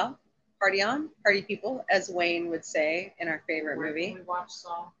 Well, party on, party people, as Wayne would say in our favorite movie. Can we watch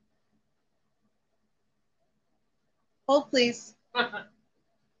Saw? Hold, please.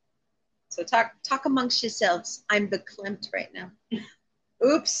 So talk amongst yourselves. I'm beklempt right now.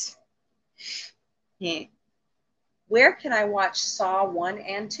 Oops. Yeah. Where can I watch Saw 1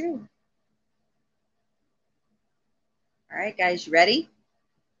 and 2? All right, guys, you ready?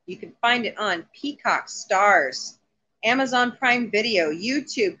 You can find it on Peacock, Stars, Amazon Prime Video,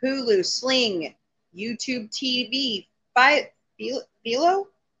 YouTube, Hulu, Sling, YouTube TV, Philo.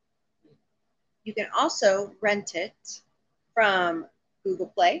 You can also rent it from Google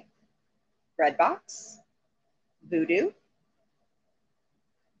Play, Redbox, Vudu,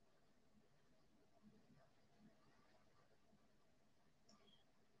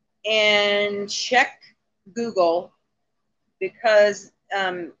 and check Google because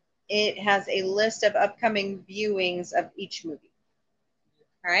it has a list of upcoming viewings of each movie.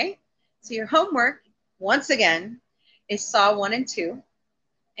 All right? So your homework, once again, is Saw 1 and 2.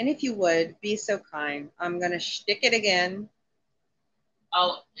 And if you would, be so kind. I'm going to shtick it again.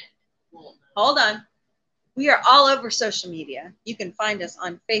 Oh. Hold on. We are all over social media. You can find us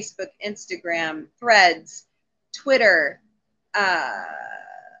on Facebook, Instagram, Threads, Twitter,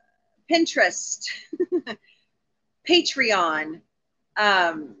 Pinterest, Patreon.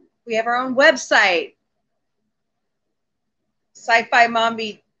 We have our own website,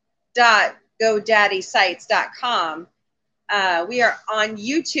 sci-fi-mombie.godaddysites.com. We are on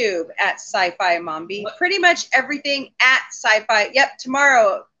YouTube at Sci-Fi Mombie. Pretty much everything at Sci-Fi. Yep,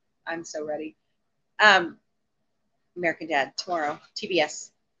 tomorrow. I'm so ready. American Dad, tomorrow.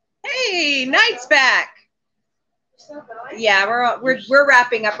 TBS. Hey, Night's back. Yeah, we're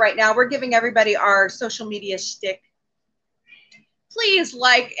wrapping up right now. We're giving everybody our social media shtick. Please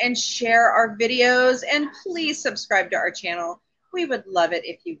like and share our videos, and please subscribe to our channel. We would love it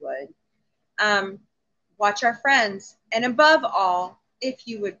if you would. Watch our friends, and above all, if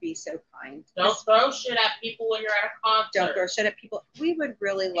you would be so kind. Don't throw shit at people when you're at a concert. Don't throw shit at people. We would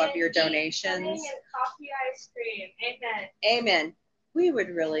really love your donations. And coffee ice cream. Amen. Amen. We would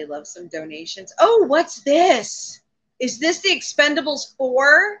really love some donations. Oh, what's this? Is this the Expendables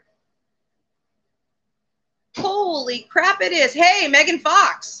 4? Holy crap, it is. Hey, Megan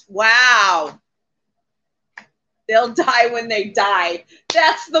Fox. Wow. They'll die when they die.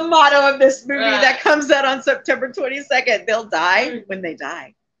 That's the motto of this movie that comes out on September 22nd. They'll die when they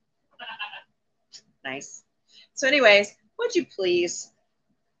die. Nice. So anyways, would you please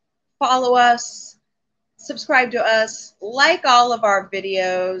follow us, subscribe to us, like all of our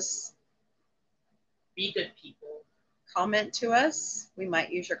videos. Be good people. Comment to us. We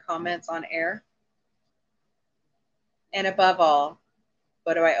might use your comments on air. And above all,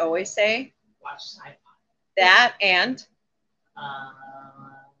 what do I always say? Watch sci-fi. That and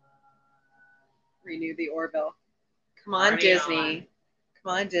renew the Orville. Come on, Disney.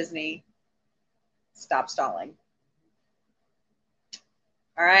 Come on, Disney. Stop stalling.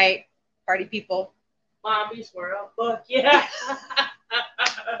 All right, party people. Mommy's World Book, yeah.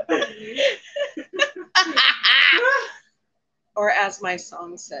 Or as my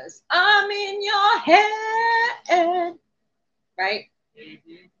song says, I'm in your head. Right?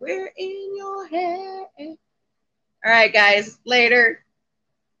 Mm-hmm. We're in your head. All right, guys. Later.